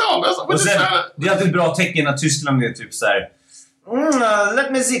 Och sen, det är alltid ett bra tecken att Tyskland är typ så här.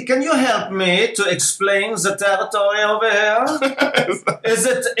 Let me see, can you help me to explain the territory over here?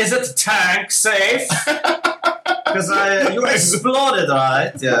 Is it tank safe? Because you exploded,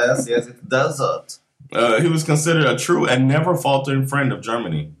 right? Yes, it does it. He was considered a true and never faltering friend of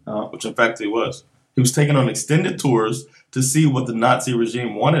Germany, which in fact he was. He was taken on extended tours to see what the Nazi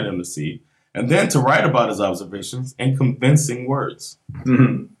regime wanted him to see, and then to write about his observations in convincing words.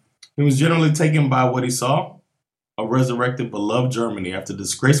 Mm-hmm. He was generally taken by what he saw, a resurrected, beloved Germany after the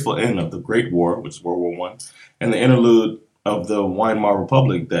disgraceful end of the Great War, which is World War I, and the interlude of the Weimar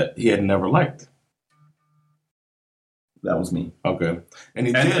Republic that he had never liked. That was me. Okay.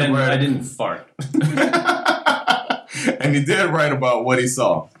 And I didn't fart. And he did write about what he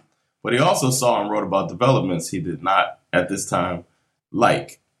saw. But he also saw and wrote about developments he did not, at this time,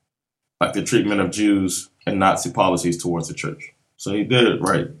 like the treatment of Jews and Nazi policies towards the church. So he did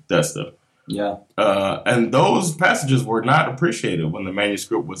write that stuff. Yeah. And those passages were not appreciated when the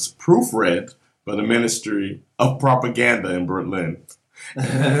manuscript was proofread by the Ministry of Propaganda in Berlin.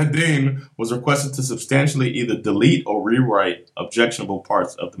 Hedin was requested to substantially either delete or rewrite objectionable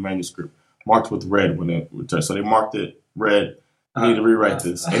parts of the manuscript, marked with red when it returned. So they marked it red. You need to rewrite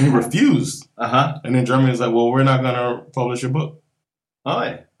this. And he refused. And then Germany was like, well, we're not going to publish your book.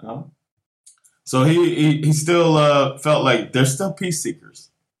 So he still felt like they're still peace seekers.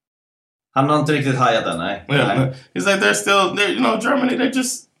 Han har inte riktigt hajat den, nej. Yeah. He's like, Germany, they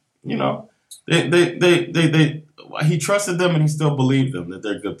just, he trusted them and he still believed them, that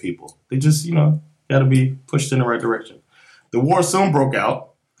they're good people. They just, got to be pushed in the right direction. The war soon broke out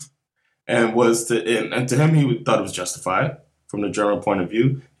and to him, he thought it was justified. From the German point of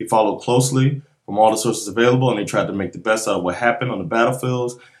view, he followed closely from all the sources available, and he tried to make the best out of what happened on the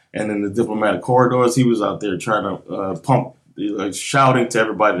battlefields and in the diplomatic corridors. He was out there trying to shouting to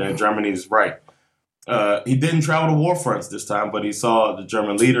everybody that Germany is right. He didn't travel to war fronts this time, but he saw the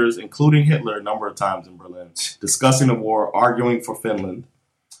German leaders, including Hitler, a number of times in Berlin, discussing the war, arguing for Finland.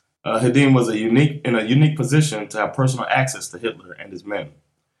 Hedin was in a unique position to have personal access to Hitler and his men.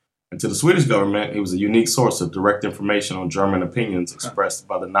 And to the Swedish government, he was a unique source of direct information on German opinions expressed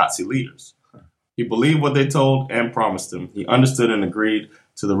by the Nazi leaders. He believed what they told and promised them. He understood and agreed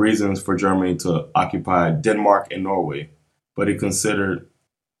to the reasons for Germany to occupy Denmark and Norway, but he considered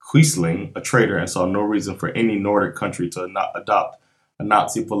Quisling a traitor and saw no reason for any Nordic country to adopt a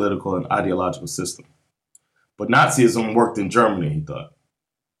Nazi political and ideological system. But Nazism worked in Germany, he thought.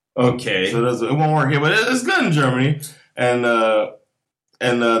 Okay. So it won't work here, but it's good in Germany.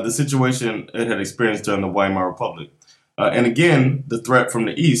 And the situation it had experienced during the Weimar Republic. And again, the threat from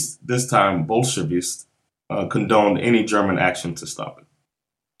the East, this time Bolshevists, condoned any German action to stop it.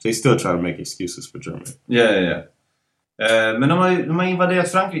 They still try to make excuses for Germany. Yeah. Men de har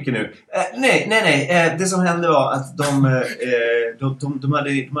invaderat Frankrike nu. Nej. Det som hände var att de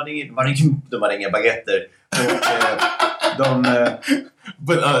hade inga baguetter.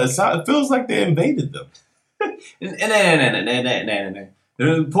 But it feels like they invaded them. Nej.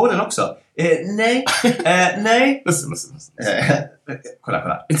 Polen också. Nej. Listen.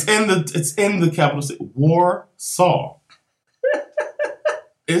 Kolla. It's in the capital city. Warsaw.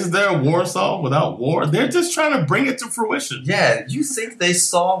 Is there Warsaw without war? They're just trying to bring it to fruition. Yeah, you think they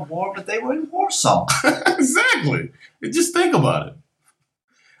saw war, but they were in Warsaw. Exactly. Just think about it.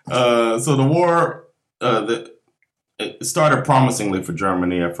 So the war it started promisingly for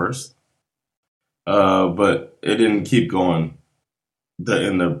Germany at first, but it didn't keep going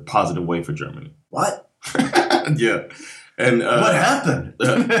in the positive way for Germany. What? Yeah. And what happened?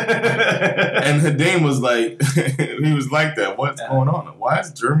 And Hedin was like, he was like that. What's going on? Why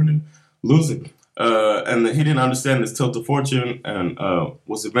is Germany losing? And he didn't understand this tilt of fortune and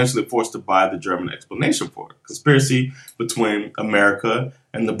was eventually forced to buy the German explanation for it. Conspiracy between America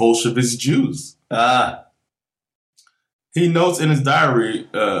and the Bolshevist Jews. He notes in his diary,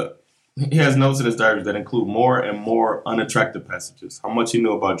 he has notes in his diary that include more and more unattractive passages. How much he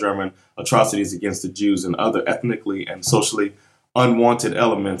knew about German atrocities against the Jews and other ethnically and socially unwanted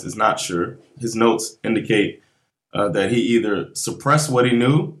elements is not sure. His notes indicate that he either suppressed what he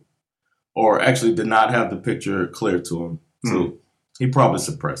knew or actually did not have the picture clear to him. So he probably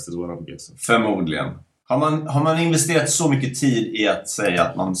suppressed is what I'm guessing. Förmodligen. Har man investerat så mycket tid i att säga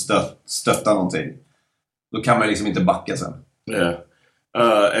att man stöttar någonting, då kan man liksom inte backa sen. Yeah.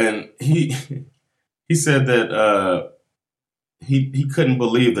 And he said that he couldn't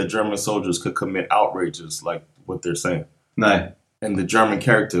believe that German soldiers could commit outrages like what they're saying. Nej. And the German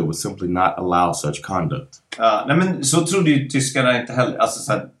character would simply not allow such conduct. Nej, men så trodde ju tyskarna inte heller. Alltså,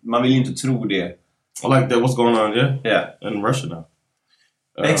 så här, man vill ju inte tro det. Like that, what's going on, Yeah. in Russia now.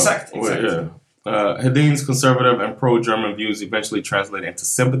 Exakt. Hedin's conservative and pro-German views eventually translated into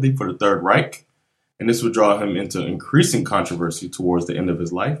sympathy for the Third Reich, and this would draw him into increasing controversy towards the end of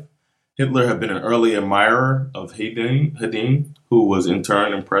his life. Hitler had been an early admirer of Hedin, who was in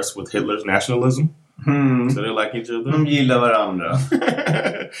turn impressed with Hitler's nationalism. So they like each other. De gillar varandra.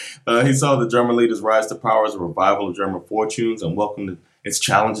 He saw the German leaders rise to power as a revival of German fortunes and welcomed its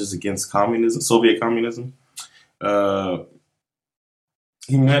challenges against Soviet communism.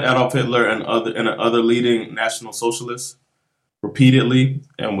 He met Adolf Hitler and other leading National Socialists repeatedly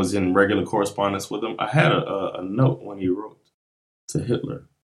and was in regular correspondence with them. I had a note when he wrote to Hitler.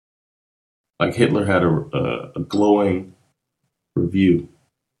 Like Hitler had a glowing review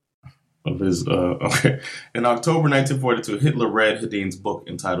of his... In October 1942, Hitler read Hedin's book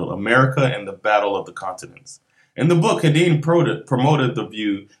entitled America and the Battle of the Continents. In the book, Hedin promoted the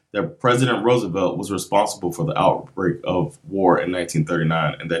view that President Roosevelt was responsible for the outbreak of war in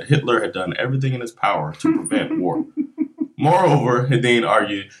 1939 and that Hitler had done everything in his power to prevent war. Moreover, Hedin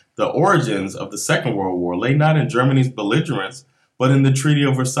argued the origins of the Second World War lay not in Germany's belligerence, but in the Treaty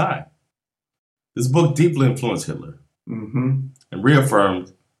of Versailles. This book deeply influenced Hitler and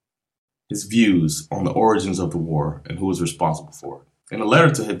reaffirmed his views on the origins of the war and who was responsible for it. In a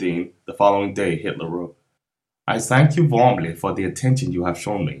letter to Hedin the following day, Hitler wrote, I thank you warmly for the attention you have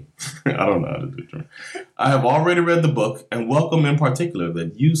shown me. I don't know how to do German. I have already read the book and welcome in particular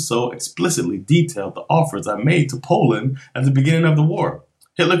that you so explicitly detailed the offers I made to Poland at the beginning of the war.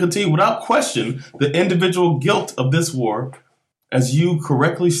 Hitler continued, without question, the individual guilt of this war, as you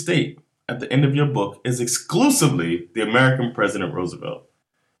correctly state at the end of your book, is exclusively the American President Roosevelt.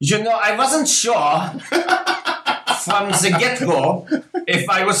 You know, I wasn't sure from the get-go if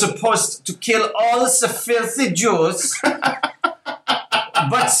I was supposed to kill all the filthy Jews.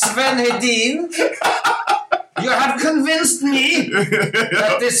 But Sven Hedin, you have convinced me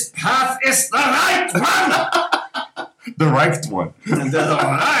that this path is the right one. The right one. The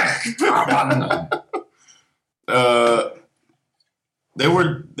right one.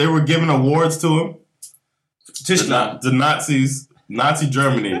 They were giving awards to him. Tyskland. The Nazis, Nazi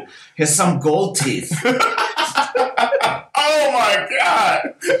Germany. Here's some gold teeth. Oh my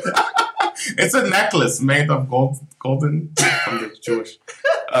God! It's a necklace made of golden. I'm Jewish.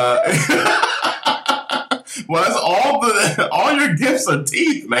 Well, that's all your gifts are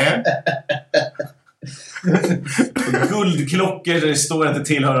teeth, man. Guldklockor där det står att det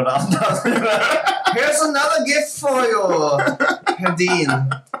tillhör en annan. Here's another gift for you, Hedin.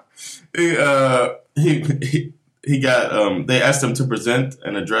 He got they asked him to present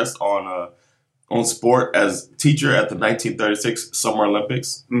an address on sport as teacher at the 1936 Summer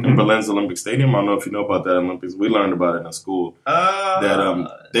Olympics in Berlin's Olympic Stadium. I don't know if you know about that Olympics. We learned about it in school.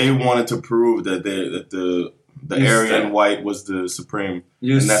 That they wanted to prove that the Aryan white was the supreme.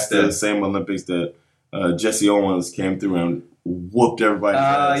 And that's the same Olympics that Jesse Owens came through and whooped everybody.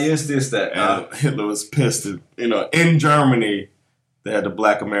 Just det. And Hitler was pissed. In Germany, they had the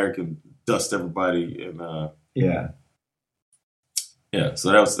black American dust everybody. And yeah,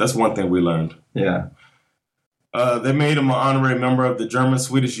 so that's one thing we learned. Yeah. They made him an honorary member of the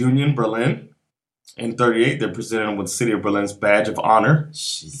German-Swedish Union, Berlin. In 1938, they presented him with the City of Berlin's Badge of Honor.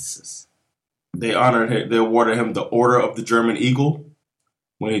 Jesus. They awarded him the Order of the German Eagle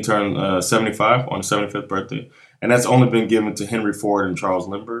when he turned 75 on his 75th birthday. And that's only been given to Henry Ford and Charles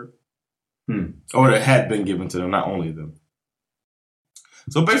Lindbergh. Or it had been given to them, not only them.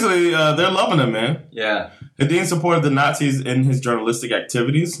 So basically, they're loving him, man. Yeah. Hedin supported the Nazis in his journalistic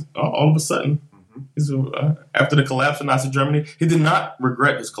activities. All of a sudden, after the collapse of Nazi Germany, he did not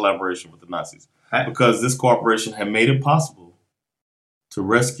regret his collaboration with the Nazis because this cooperation had made it possible to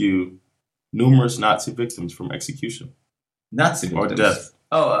rescue numerous Nazi victims from execution. Nazi victims? Or death.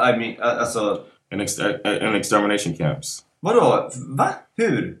 Oh, I mean, alltså... In extermination camps. Vadå? Va?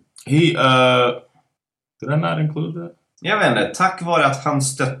 Hur? Did I not include that? Jag vet inte. Tack vare att han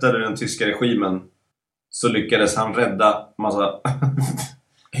stöttade den tyska regimen så lyckades han rädda massa...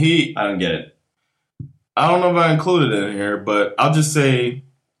 I don't get it. I don't know if I included it in here, but I'll just say,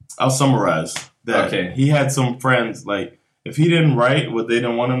 I'll summarize that he had some friends, like, if he didn't write what they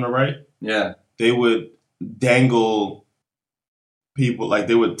didn't want him to write, they would dangle people, like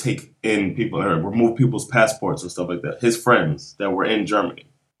they would take in people or remove people's passports and stuff like that. His friends that were in Germany.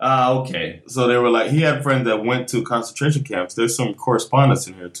 Okay. So they were like, he had friends that went to concentration camps. There's some correspondence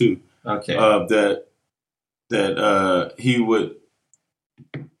in here too. Okay. That he would,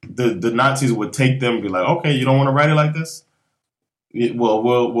 the Nazis would take them and be like, okay, you don't want to write it like this? Well,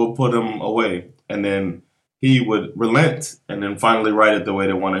 we'll put him away. And then he would relent and then finally write it the way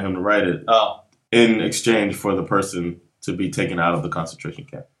they wanted him to write it in exchange for the person to be taken out of the concentration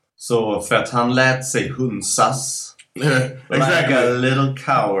camp. Så för att han lät sig hunsas. Yeah, exactly. Like a little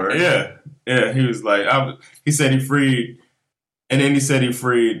coward. Yeah. He was like, he said he freed, and then he said he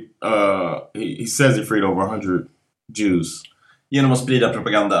freed, he says he freed over 100 Jews. Genom att sprida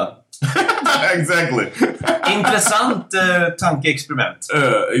propaganda. Exactly. Intressant tankeexperiment.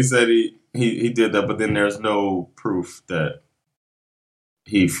 He said he did that, but then there's no proof that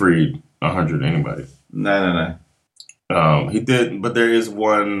he freed 100 anybody. Nej. He did, but there's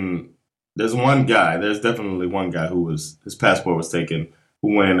one guy, there's definitely one guy his passport was taken,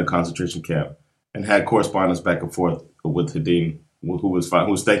 who went in a concentration camp and had correspondence back and forth with Hedin, who was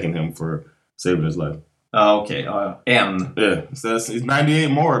thanking him for saving his life. Okay. En. Yeah, so it's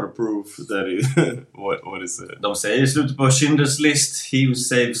 98 more to prove that he, what it said. De säger i slutet på Schindler's List, he who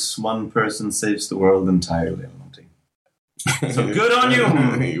saves one person saves the world entirely. Eller någonting. So good on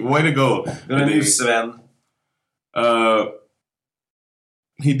you! Way to go. Good on you, Sven.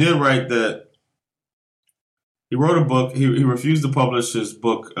 He did write that he wrote a book. He refused to publish his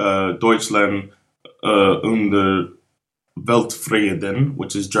book, Deutschland unter Weltfrieden,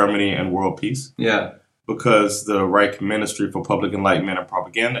 which is Germany and World Peace. Yeah. Because the Reich Ministry for Public Enlightenment and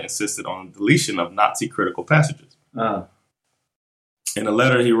Propaganda insisted on the deletion of Nazi critical passages. In a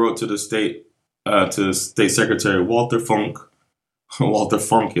letter he wrote to the State Secretary Walter Funk,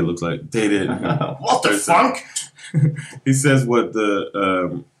 it looks like, dated. Walter Funk? He says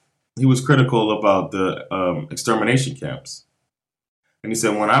he was critical about the extermination camps. And he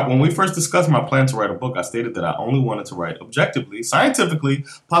said, when we first discussed my plan to write a book, I stated that I only wanted to write objectively, scientifically,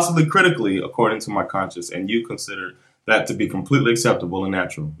 possibly critically, according to my conscience, and you considered that to be completely acceptable and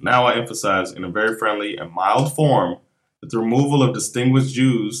natural. Now I emphasize in a very friendly and mild form that the removal of distinguished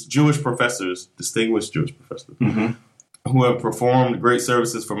Jewish professors, mm-hmm. who have performed great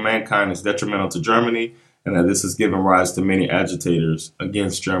services for mankind is detrimental to Germany, and that this has given rise to many agitators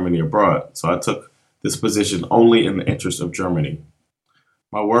against Germany abroad. So I took this position only in the interest of Germany.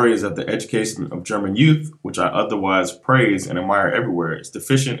 My worry is that the education of German youth, which I otherwise praise and admire everywhere, is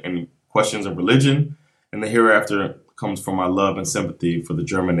deficient in questions of religion, and the hereafter comes from my love and sympathy for the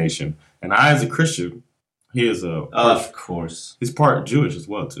German nation. And I, as a Christian, he is of course. He's part Jewish as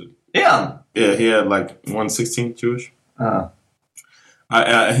well, too. Yeah. Yeah, he had like 1/16 Jewish.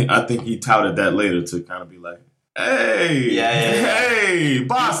 I think he touted that later to kind of be like, hey, hey,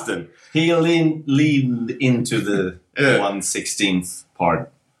 Boston. He leaned into the 1/16th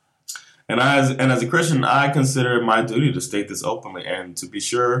part. And as a Christian, I consider it my duty to state this openly and to be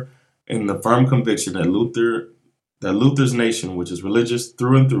sure in the firm conviction that Luther's nation, which is religious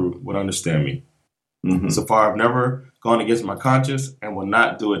through and through, would understand me. Mm-hmm. So far, I've never gone against my conscience and will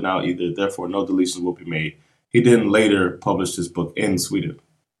not do it now either. Therefore, no deletions will be made. He then later published his book in Sweden.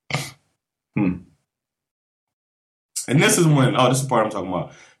 And this is when, this is the part I'm talking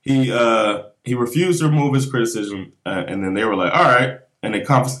about. He refused to remove his criticism, and then they were like, all right. And they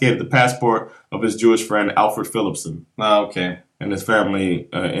confiscated the passport of his Jewish friend, Alfred Philipson. Okay. And his family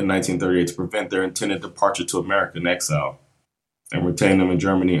in 1938 to prevent their intended departure to America in exile. And retain them in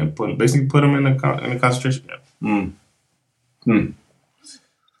Germany and basically put them in a concentration camp. And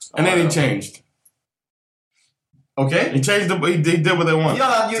then he changed. Okay. He changed he did what they wanted.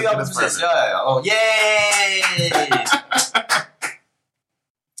 Ja, precis. Ja. Oh, yay!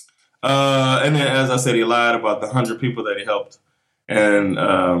 And then, as I said, he lied about the 100 people that he helped. And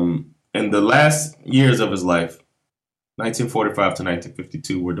in the last years of his life, 1945 to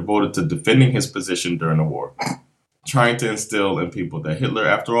 1952, were devoted to defending his position during the war. Trying to instill in people that Hitler,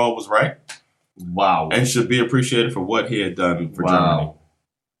 after all, was right. Wow. And should be appreciated for what he had done for Germany.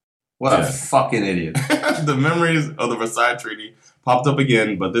 What a fucking idiot. The memories of the Versailles Treaty popped up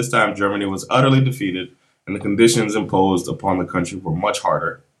again, but this time Germany was utterly defeated and the conditions imposed upon the country were much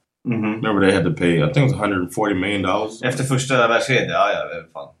harder. Mm-hmm. Remember they had to pay, I think it was $140 million. Efter första världskriget,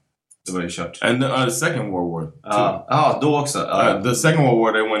 fan. Det var ju kört. And the Second World War. Då också. The Second World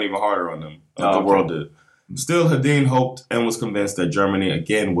War, they went even harder on them. The world did. Still, Hedin hoped and was convinced that Germany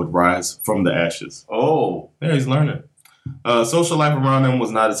again would rise from the ashes. Oh. Yeah, he's learning. Social life around him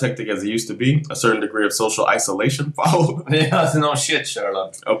was not as hectic as it used to be. A certain degree of social isolation followed. Yeah, no shit,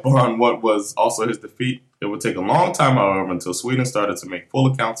 Sherlock. Upon what was also his defeat. It would take a long time, however, until Sweden started to make full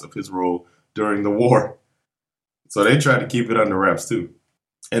accounts of his role during the war. So they tried to keep it under wraps, too.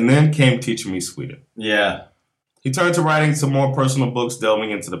 And then came Teach Me Sweden. Yeah. He turned to writing some more personal books,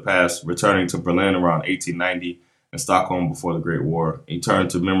 delving into the past, returning to Berlin around 1890 and Stockholm before the Great War. He turned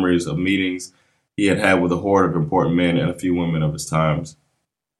to memories of meetings he had with a horde of important men and a few women of his times.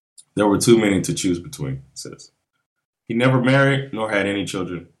 There were too many to choose between, he says. He never married nor had any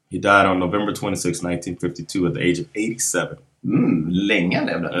children. He died on November 26, 1952 at the age of 87. Länge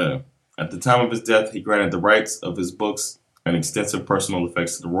levde. At the time of his death, he granted the rights of his books and extensive personal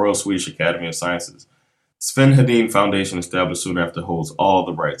effects to the Royal Swedish Academy of Sciences. Sven Hedin Foundation, established soon after, holds all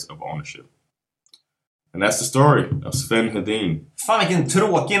the rights of ownership. And that's the story of Sven Hedin. Fan vilken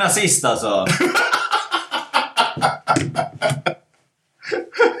tråkig nazist alltså.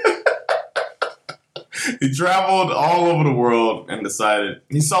 He traveled all over the world and decided,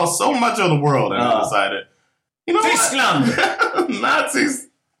 he saw so much of the world and he decided, you know Tyskland! what? Nazis,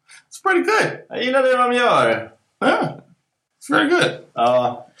 it's pretty good. Jag gillar det de gör. Yeah, it's very good.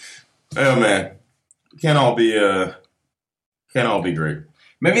 Yeah, man. Can't all be great.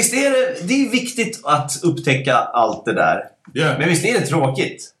 Men visst är det är viktigt att upptäcka allt det där. Yeah. Men visst är det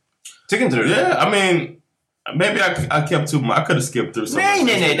tråkigt? Tycker inte du? Yeah, I mean, maybe I kept too much. I could have skipped through some.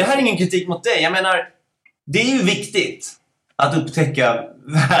 Nej. Det här är ingen kritik mot dig. Jag menar, det är ju viktigt att upptäcka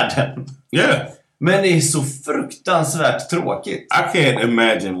världen. Yeah. Men det är så fruktansvärt tråkigt. I can't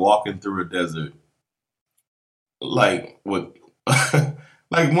imagine walking through a desert like with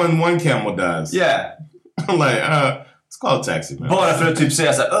like when one camel dies. Yeah. Like, let's call a taxi, man. Bara för att typ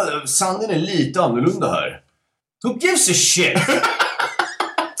säga så här, sanden är lite annorlunda här. Who gives a shit?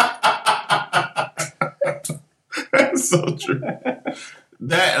 That's so true.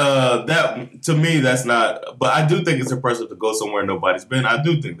 That to me, that's not. But I do think it's impressive to go somewhere nobody's been. I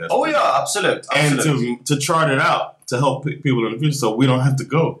do think that's. Oh yeah, absolut. And to chart it out to help people in the future, so we don't have to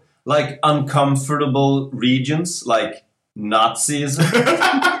go. Like uncomfortable regions, like Nazism.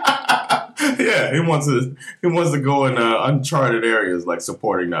 Yeah, he wants to go in uncharted areas, like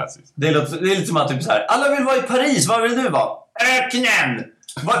supporting Nazis. Det är lite som att typ så här, alla vill vara i Paris, var vill du vara? Öknen!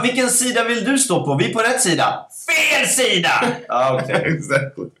 Vilken sida vill du stå på? Vi är på rätt sida. Fel sida! Okay.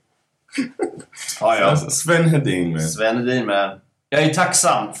 Exactly. Ja. Sven Hedin, man. Sven Hedin, man. Jag är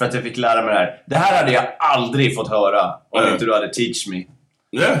tacksam för att jag fick lära mig det här. Det här hade jag aldrig fått höra om inte du hade teach me.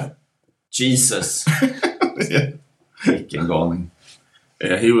 Yeah. Jesus. Yeah. Vilken galning.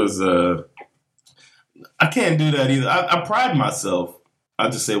 Yeah, he was. I can't do that either. I pride myself.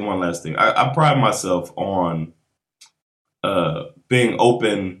 I'll just say one last thing. I pride myself on being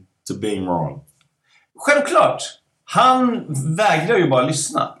open to being wrong. Självklart. Han vägrar ju bara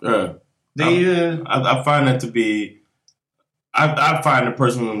lyssna. Det är ju... I find that to be... I find it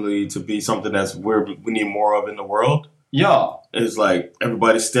personally to be something that's we need more of in the world. Ja. It's like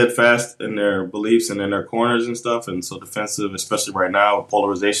everybody's steadfast in their beliefs and in their corners and stuff, and so defensive, especially right now with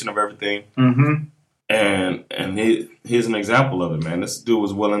polarization of everything. Mm-hmm. And here's an example of it, man. This dude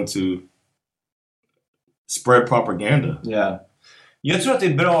was willing to spread propaganda. Yeah. Jag tror att det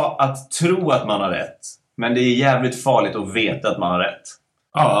är bra att tro att man har rätt, men det är jävligt farligt att veta att man har rätt.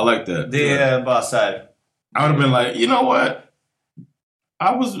 Oh, I like that. Det är bara så här. I would have been like, you know what? I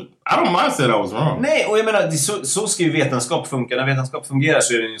don't mind saying I was wrong. Nej, och jag menar, så ska ju vetenskap funka. När vetenskap fungerar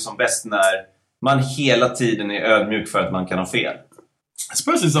så är den ju som bäst när man hela tiden är ödmjuk för att man kan ha fel.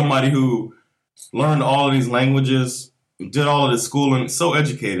 Especially somebody who learned all of these languages, did all of this schooling, so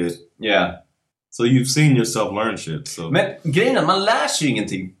educated. Yeah. So you've seen yourself learn shit. So. Men grejen är, man lär sig ju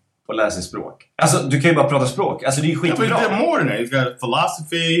ingenting på att lära sig språk. Alltså, du kan ju bara prata språk. Alltså, det är ju skitbra. Yeah, but he did more than that. He's got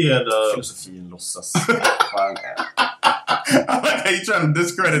philosophy. He had, filosofin låtsas. I like how you're trying to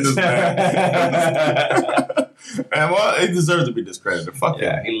discredit this man. And well, he deserves to be discredited. Fuck him.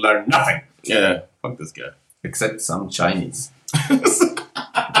 Yeah, he learned nothing. Yeah, fuck this guy. Except some Chinese.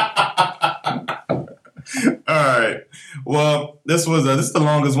 All right. Well, this is the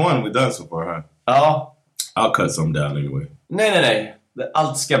longest one we've done so far, huh? Ja. I'll cut some down anyway. Nej.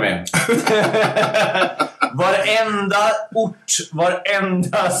 Allt ska med. Varenda ort,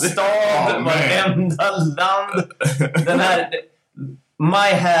 varenda stad, varenda land. Den här...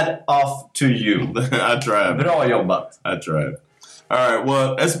 My hat off to you. I tried. Bra jobbat. I tried. All right,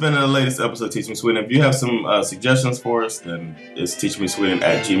 well, that's been the latest episode of Teach Me Sweden. If you have some suggestions for us, then it's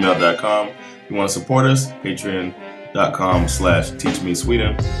teachmesweden@gmail.com. If you want to support us,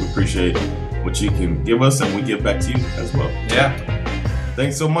 patreon.com/teachmesweden. We appreciate what you can give us, and we give back to you as well. Yeah.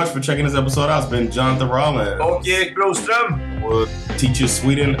 Thanks so much for checking this episode out. It's been Jonathan Rollins. Och Erik Broström. We'll teach you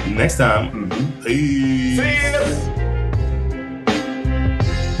Sweden next time. Mm-hmm. Peace. Peace.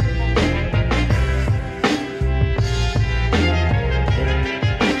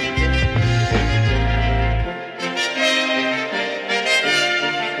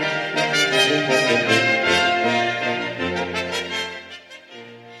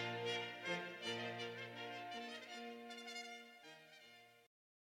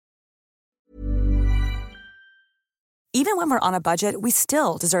 when we're on a budget, we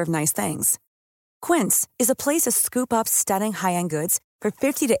still deserve nice things. Quince is a place to scoop up stunning high-end goods for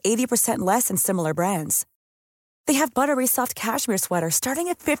 50 to 80% less than similar brands. They have buttery soft cashmere sweaters starting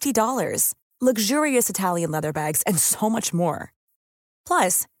at $50, luxurious Italian leather bags, and so much more.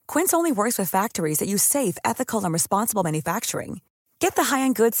 Plus, Quince only works with factories that use safe, ethical, and responsible manufacturing. Get the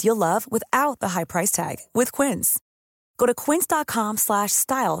high-end goods you'll love without the high price tag with Quince. Go to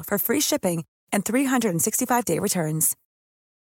quince.com/style for free shipping and 365-day returns.